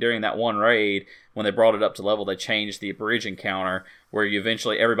 during that one raid, when they brought it up to level, they changed the bridge encounter where you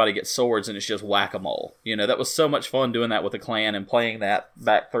eventually everybody gets swords and it's just whack-a-mole. That was so much fun doing that with the clan and playing that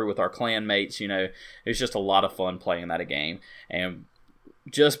back through with our clan mates. It was just a lot of fun playing that game. And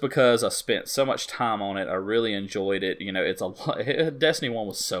just because I spent so much time on it, I really enjoyed it. It's a lot. Destiny 1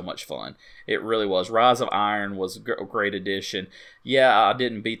 was so much fun. It really was. Rise of Iron was a great addition. Yeah, I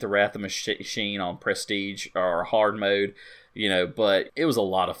didn't beat the Wrath of Machine on Prestige or Hard mode, but it was a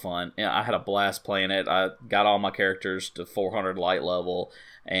lot of fun. I had a blast playing it. I got all my characters to 400 light level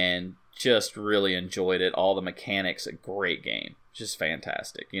and just really enjoyed it. All the mechanics, a great game. Just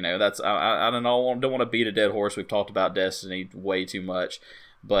fantastic. That's I don't know. I don't want to beat a dead horse. We've talked about Destiny way too much,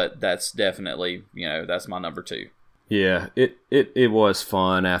 but that's definitely that's my number 2. Yeah, it was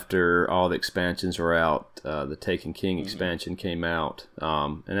fun after all the expansions were out. The Taken King expansion came out,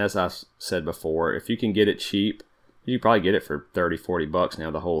 and as I said before, if you can get it cheap, you can probably get it for $30-$40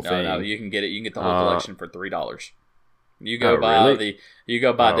 now. The whole thing. No, you can get it. You can get the whole collection for $3. You go buy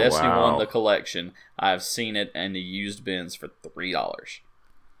Destiny 1 the collection. I've seen it in the used bins for $3.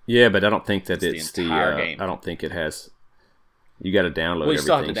 Yeah, but I don't think that it's the entire game. I don't think it has. You got to download. Well, you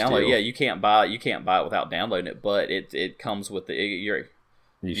still have to download. Still. Yeah, you can't buy it without downloading it. But it comes with the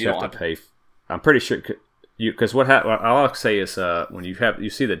you have to pay. I'm pretty sure because what all I'll say is when you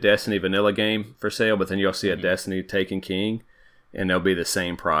see the Destiny vanilla game for sale, but then you'll see a Destiny Taken King, and they'll be the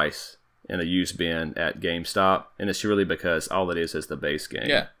same price in a used bin at GameStop, and it's really because all it is the base game.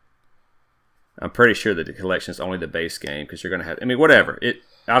 Yeah, I'm pretty sure that the collection is only the base game because you're gonna have. I mean, whatever.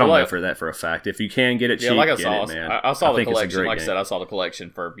 I don't know for a fact. If you can get it cheap, like get it, man. I saw the collection. Like I said, I saw the collection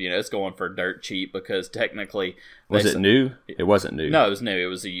for it's going for dirt cheap because technically was it new? It wasn't new. No, it was new. It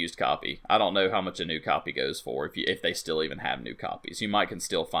was a used copy. I don't know how much a new copy goes for if they still even have new copies. You can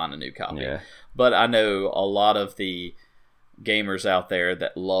still find a new copy. Yeah. But I know a lot of the gamers out there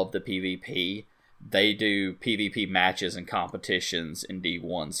that love the PvP, they do PvP matches and competitions in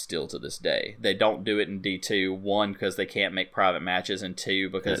D1 still to this day. They don't do it in D2, 1, because they can't make private matches, and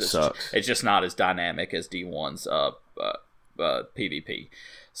 2, because it's just not as dynamic as D1's PvP.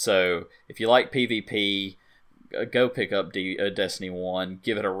 So if you like PvP, go pick up Destiny 1,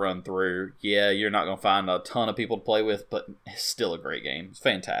 give it a run through. Yeah, you're not going to find a ton of people to play with, but it's still a great game. It's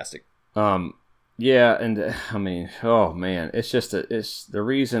fantastic. Yeah, and I mean, oh man, it's the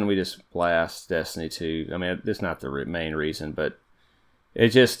reason we just blast Destiny 2. I mean, it's not the main reason, but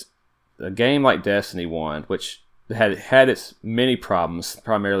it's just a game like Destiny 1, which had its many problems,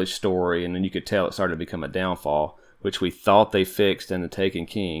 primarily story, and then you could tell it started to become a downfall, which we thought they fixed in the Taken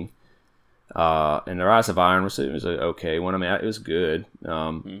King. And the Rise of Iron was an okay one. I mean, it was good.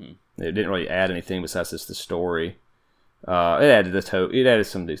 It didn't really add anything besides just the story. It added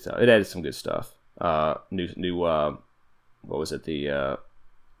some new stuff. It added some good stuff. New what was it, the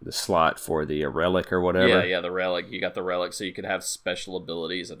slot for the relic or whatever. Yeah, the relic. You got the relic, so you could have special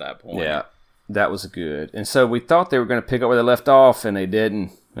abilities at that point. Yeah, that was good. And so we thought they were going to pick up where they left off, and they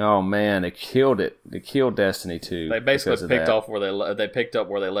didn't. Oh man, they killed it. They killed Destiny 2. They basically picked up where they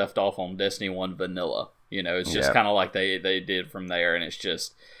left off on Destiny 1 vanilla. It's just kind of like they did from there, and it's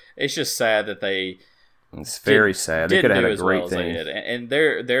just sad that they. It's very sad. They could have had a great thing, and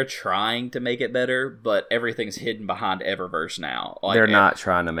they're trying to make it better, but everything's hidden behind Eververse now. They're not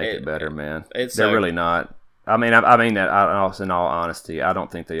trying to make it better, man. They're really not. I mean that. In all honesty, I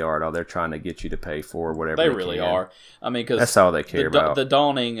don't think they are at all. They're trying to get you to pay for whatever they really are. I mean, because that's all they care about. The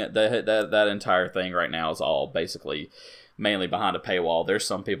dawning, that entire thing right now is all basically mainly behind a paywall. There's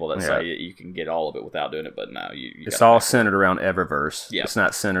some people that say you can get all of it without doing it, but no, it's all centered around Eververse. Yep. It's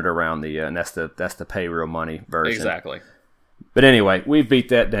not centered around the and that's the pay real money version. Exactly. But anyway, we beat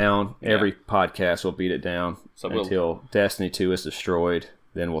that down. Every podcast will beat it down until Destiny 2 is destroyed.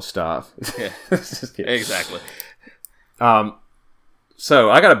 Then we'll stop. Yeah. Exactly.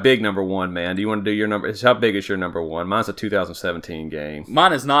 So I got a big number 1, man. Do you want to do your number? How big is your number 1? Mine's a 2017 game.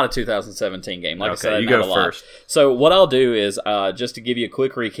 Mine is not a 2017 game. Like I said, you go first. So what I'll do is, just to give you a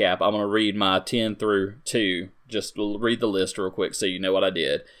quick recap, I'm going to read my 10 through 2. Just read the list real quick so you know what I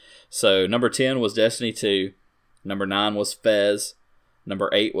did. So number 10 was Destiny 2. Number 9 was Fez.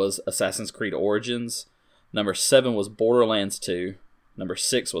 Number 8 was Assassin's Creed Origins. Number 7 was Borderlands 2. Number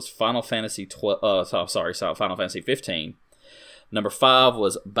 6 was Final Fantasy Final Fantasy 15. Number 5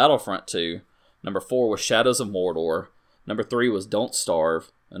 was Battlefront 2. Number 4 was Shadows of Mordor. Number 3 was Don't Starve.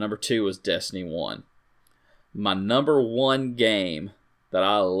 And number 2 was Destiny 1. My number 1 game that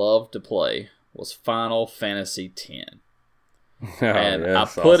I loved to play was Final Fantasy X. And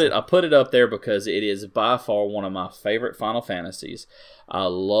yes, I put it up there because it is by far one of my favorite Final Fantasies. I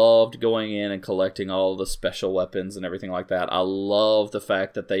loved going in and collecting all the special weapons and everything like that. I love the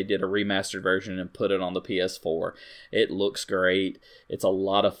fact that they did a remastered version and put it on the PS4. It looks great. It's a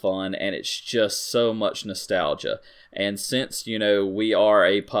lot of fun, and it's just so much nostalgia. And since, we are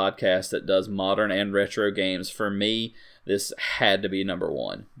a podcast that does modern and retro games, for me, this had to be number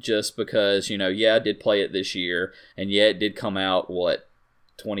one. Just because, I did play it this year, and it did come out,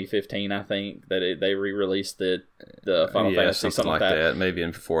 2015, I think, that they re-released the Final Fantasy, something like that. Maybe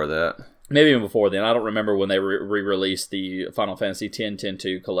even before that. Maybe even before then. I don't remember when they re-released the Final Fantasy X,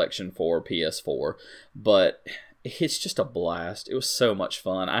 10-2 collection for PS4, but it's just a blast. It was so much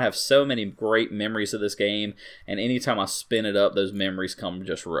fun. I have so many great memories of this game, and anytime I spin it up, those memories come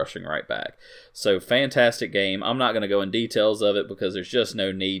just rushing right back. So, fantastic game. I'm not going to go in details of it because there's just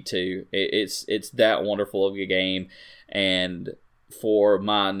no need to. It's that wonderful of a game, and for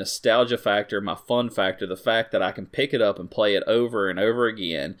my nostalgia factor, my fun factor, the fact that I can pick it up and play it over and over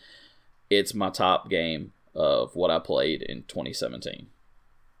again, it's my top game of what I played in 2017.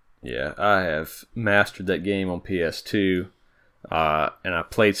 Yeah, I have mastered that game on PS2, and I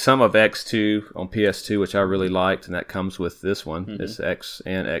played some of X2 on PS2, which I really liked, and that comes with this one. Mm-hmm. It's X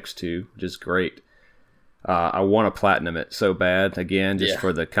and X2, which is great. I want to platinum it so bad, again, just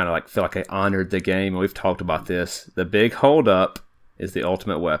for the kind of feel like I honored the game, and we've talked about this. The big holdup is the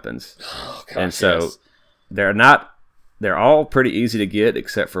ultimate weapons. Oh, gosh, and so they're all pretty easy to get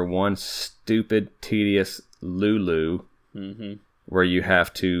except for one stupid, tedious Lulu, where you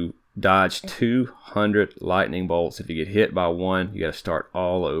have to dodge 200 lightning bolts. If you get hit by one, you got to start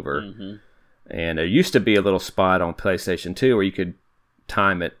all over. And there used to be a little spot on PlayStation 2 where you could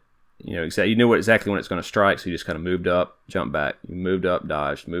time it. You knew exactly when it's going to strike, so you just kind of moved up, jumped back. You moved up,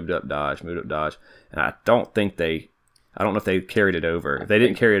 dodged, moved up, dodged, moved up, dodged. And I don't know if they carried it over. If they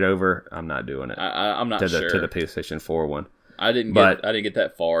didn't carry it over, I'm not doing it. I'm not sure. To the PlayStation 4 one. I didn't get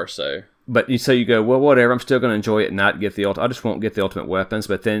that far, so. But you go, well, whatever. I'm still going to enjoy it and not get the ultimate. I just won't get the ultimate weapons.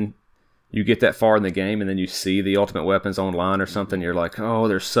 But then you get that far in the game, and then you see the ultimate weapons online or something. You're like, oh,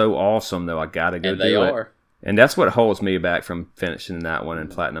 they're so awesome, though. I got to go do it. And they are. And that's what holds me back from finishing that one and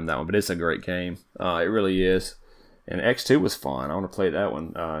platinum that one. But it's a great game. It really is. And X2 was fun. I want to play that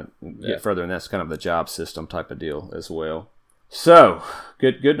one. Get further, and that's kind of the job system type of deal as well. So,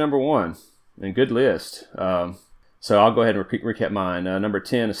 good number one, and good list. So I'll go ahead and recap mine. Number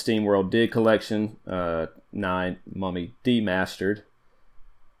 10, a SteamWorld Dig Collection. 9, Mummy Demastered.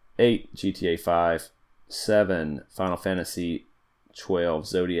 8, GTA 5. 7, Final Fantasy 12,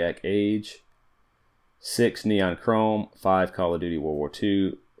 Zodiac Age. 6, Neon Chrome. 5, Call of Duty World War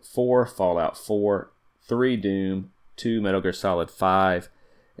II. 4, Fallout 4. 3, Doom. 2, Metal Gear Solid 5.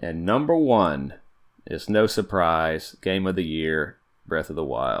 And number 1, it's no surprise, Game of the Year, Breath of the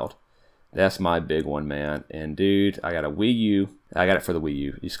Wild. That's my big one, man. And, dude, I got a Wii U. I got it for the Wii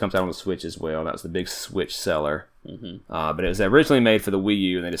U. It just comes out on the Switch as well. That was the big Switch seller. But it was originally made for the Wii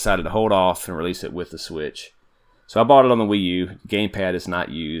U, and they decided to hold off and release it with the Switch. So I bought it on the Wii U. Gamepad is not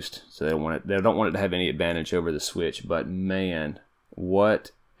used, so they don't want it to have any advantage over the Switch. But, man,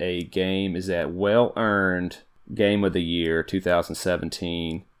 what a game is that. Well-earned Game of the Year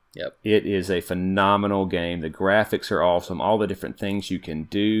 2017. Yep. It is a phenomenal game. The graphics are awesome. All the different things you can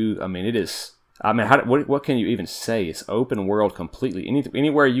do. I mean, it is. I mean, what can you even say? It's open world completely.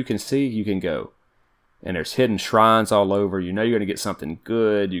 Anywhere you can see, you can go. And there's hidden shrines all over. You're going to get something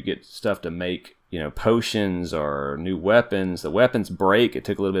good. You get stuff to make, potions or new weapons. The weapons break. It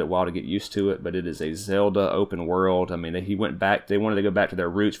took a little bit while to get used to it, but it is a Zelda open world. I mean, they wanted to go back to their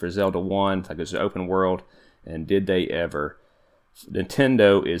roots for Zelda 1. Like it was an open world. And did they ever?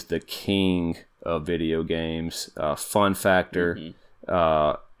 Nintendo is the king of video games. Fun factor.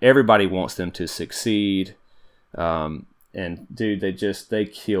 Everybody wants them to succeed. And dude, they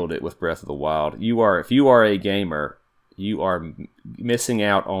killed it with Breath of the Wild. If you are a gamer, you are missing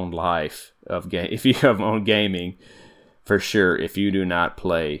out on life if you have on gaming for sure. If you do not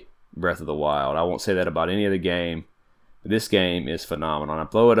play Breath of the Wild, I won't say that about any other game. This game is phenomenal. I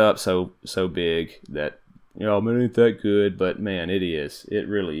blow it up so big that. It ain't that good, but man, it is. It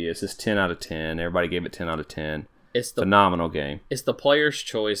really is. It's 10 out of 10. Everybody gave it 10 out of 10. It's the phenomenal game. It's the Player's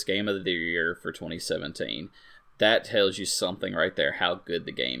Choice Game of the Year for 2017. That tells you something right there, how good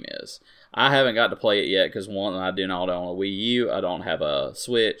the game is. I haven't got to play it yet because, one, I do not own a Wii U. I don't have a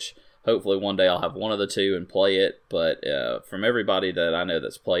Switch. Hopefully one day I'll have one of the two and play it. But from everybody that I know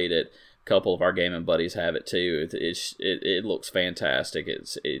that's played it, a couple of our gaming buddies have it too. It looks fantastic.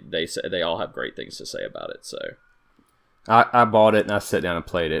 They all have great things to say about it. So I bought it and I sat down and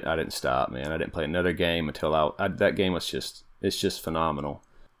played it. I didn't stop, man. I didn't play another game until that game was just It's just phenomenal.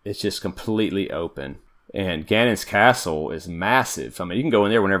 It's just completely open. And Ganon's castle is massive. I mean, you can go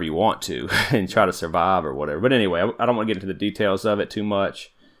in there whenever you want to and try to survive or whatever. But anyway, I don't want to get into the details of it too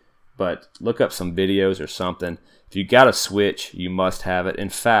much. But look up some videos or something. If you got a Switch, you must have it. In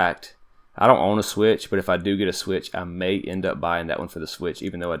fact, I don't own a Switch, but if I do get a Switch, I may end up buying that one for the Switch,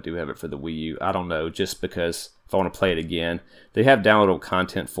 even though I do have it for the Wii U. I don't know, just because if I want to play it again. They have downloadable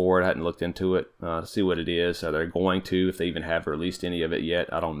content for it. I hadn't looked into it to see what it is. Are they going to, if they even have released any of it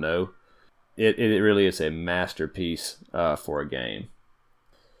yet? I don't know. It really is a masterpiece for a game.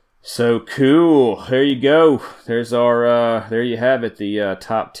 So cool. There you go. There's our. There you have it. The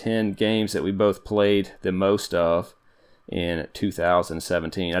top 10 games that we both played the most of in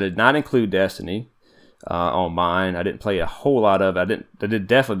 2017. I did not include Destiny on mine. I didn't play a whole lot of it.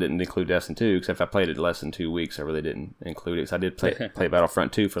 Definitely didn't include Destiny 2, except I played it less than 2 weeks. I really didn't include it. So I did play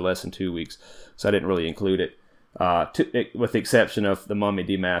Battlefront 2 for less than 2 weeks, so I didn't really include it. With the exception of The Mummy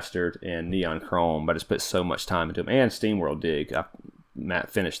Demastered and Neon Chrome, but I just put so much time into them. And SteamWorld Dig. I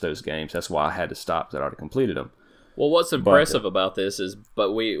finished those games. That's why I had to stop, because I'd already completed them. Well, what's impressive about this is,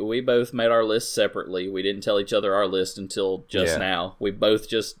 we both made our list separately. We didn't tell each other our list until just now. We both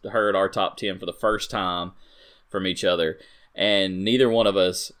just heard our top 10 for the first time from each other, and neither one of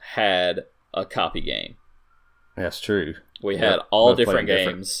us had a copy game. That's true. We had all different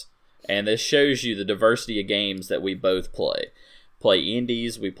games, and this shows you the diversity of games that we both play. Play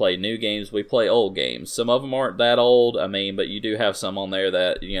indies, we play new games, we play old games. Some of them aren't that old, but you do have some on there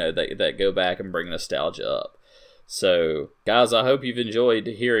that that go back and bring nostalgia up. So, guys, I hope you've enjoyed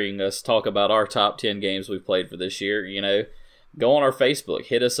hearing us talk about our top 10 games we've played for this year. Go on our Facebook,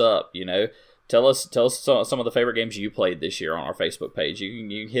 hit us up. Tell us some of the favorite games you played this year on our Facebook page.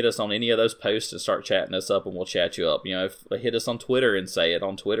 You can hit us on any of those posts and start chatting us up, and we'll chat you up. Hit us on Twitter and say it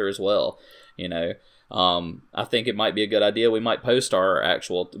on Twitter as well. I think it might be a good idea. We might post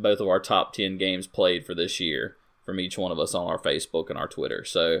both of our top 10 games played for this year from each one of us on our Facebook and our Twitter.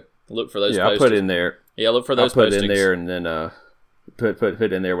 So look for those. Yeah, I'll put it in there. Yeah, look for those. I'll put postings. it in there, and then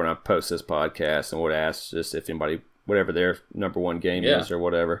put in there when I post this podcast, and would ask just if anybody, whatever their number one game is or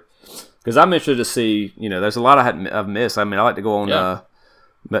whatever. Because I'm interested to see. There's a lot I've missed. I like to go on.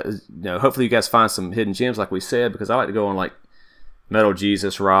 Hopefully you guys find some hidden gems, like we said, because I like to go on like Metal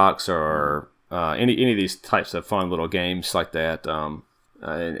Jesus Rocks or any of these types of fun little games like that. The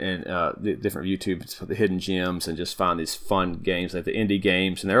different YouTubes for the hidden gems, and just find these fun games, like the indie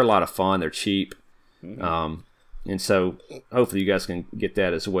games, and they're a lot of fun. They're cheap, and so hopefully you guys can get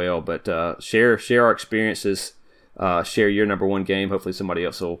that as well. But share our experiences, share your number one game. Hopefully somebody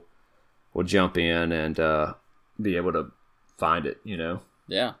else will jump in and be able to find it.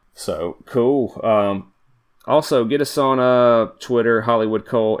 Yeah. So cool. Also, get us on Twitter, Hollywood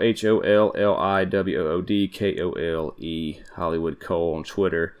Cole, HOLLIWOOD Hollywood Cole on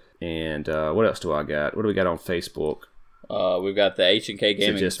Twitter. And what else do I got? What do we got on Facebook? We've got the H&K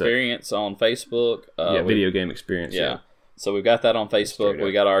Gaming Experience on Facebook. Video Game Experience. Yeah. So we've got that on Facebook.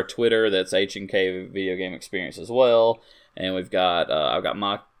 We got our Twitter, that's H&K Video Game Experience as well. And we've got, I've got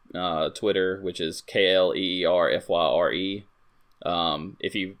my Twitter, which is KLEERFYRE.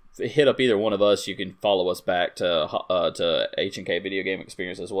 If you hit up either one of us, you can follow us back to H&K Video Game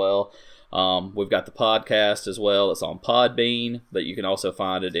Experience as well. We've got the podcast as well. It's on Podbean, but you can also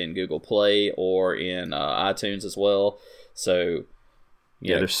find it in Google Play or in iTunes as well. So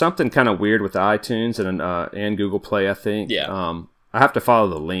there's something kind of weird with iTunes and Google Play, I think. Yeah. I have to follow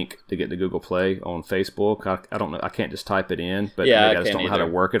the link to get to Google Play on Facebook. I don't know. I can't just type it in, but I just don't know how to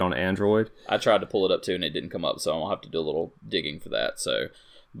work it on Android. I tried to pull it up too, and it didn't come up, so I'll have to do a little digging for that.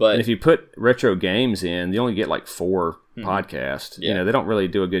 But if you put retro games in, you only get like 4 podcasts. Yeah. They don't really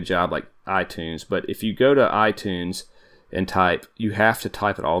do a good job like iTunes. But if you go to iTunes and you have to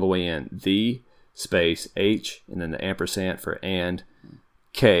type it all the way in, the space H and then the ampersand for and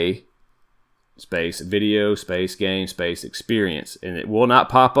K space video space game space experience, and it will not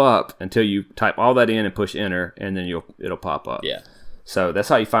pop up until you type all that in and push enter, and then it'll pop up. Yeah. So that's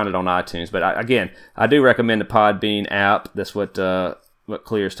how you find it on iTunes. But I do recommend the Podbean app. That's what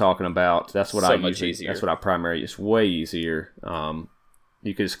Clear's talking about. That's what that's what I primarily. It's way easier.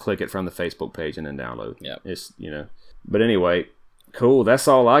 You can just click it from the Facebook page and then download. Yeah. It's But anyway, cool. That's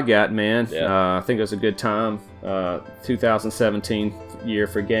all I got, man. Yeah. I think it was a good time. 2017 year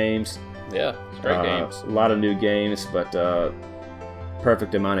for games. Yeah, it's great games. A lot of new games, but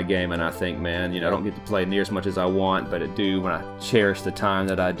perfect amount of gaming, I think, man. I don't get to play near as much as I want, but I do when I cherish the time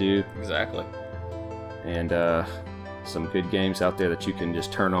that I do. Exactly. And some good games out there that you can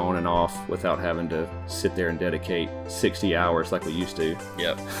just turn on and off without having to sit there and dedicate 60 hours like we used to.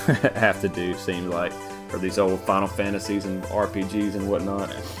 Yep. Have to do, seems like. or these old Final Fantasies and RPGs and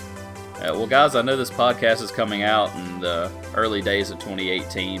whatnot. Well, guys, I know this podcast is coming out in the early days of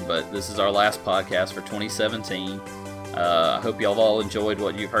 2018, but this is our last podcast for 2017. I hope y'all have all enjoyed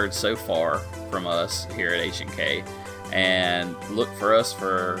what you've heard so far from us here at H&K, and look for us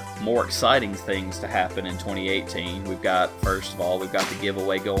for more exciting things to happen in 2018. First of all, we've got the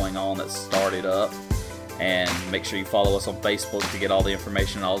giveaway going on that started up, and make sure you follow us on Facebook to get all the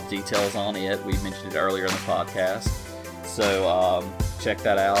information and all the details on it. We mentioned it earlier in the podcast, so check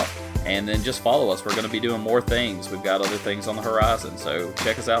that out. And then just follow us. We're going to be doing more things. We've got other things on the horizon. So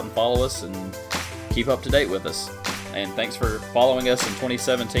check us out and follow us and keep up to date with us. And thanks for following us in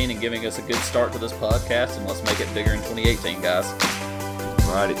 2017 and giving us a good start to this podcast. And let's make it bigger in 2018, guys.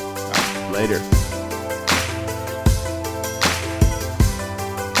 Alrighty. Later.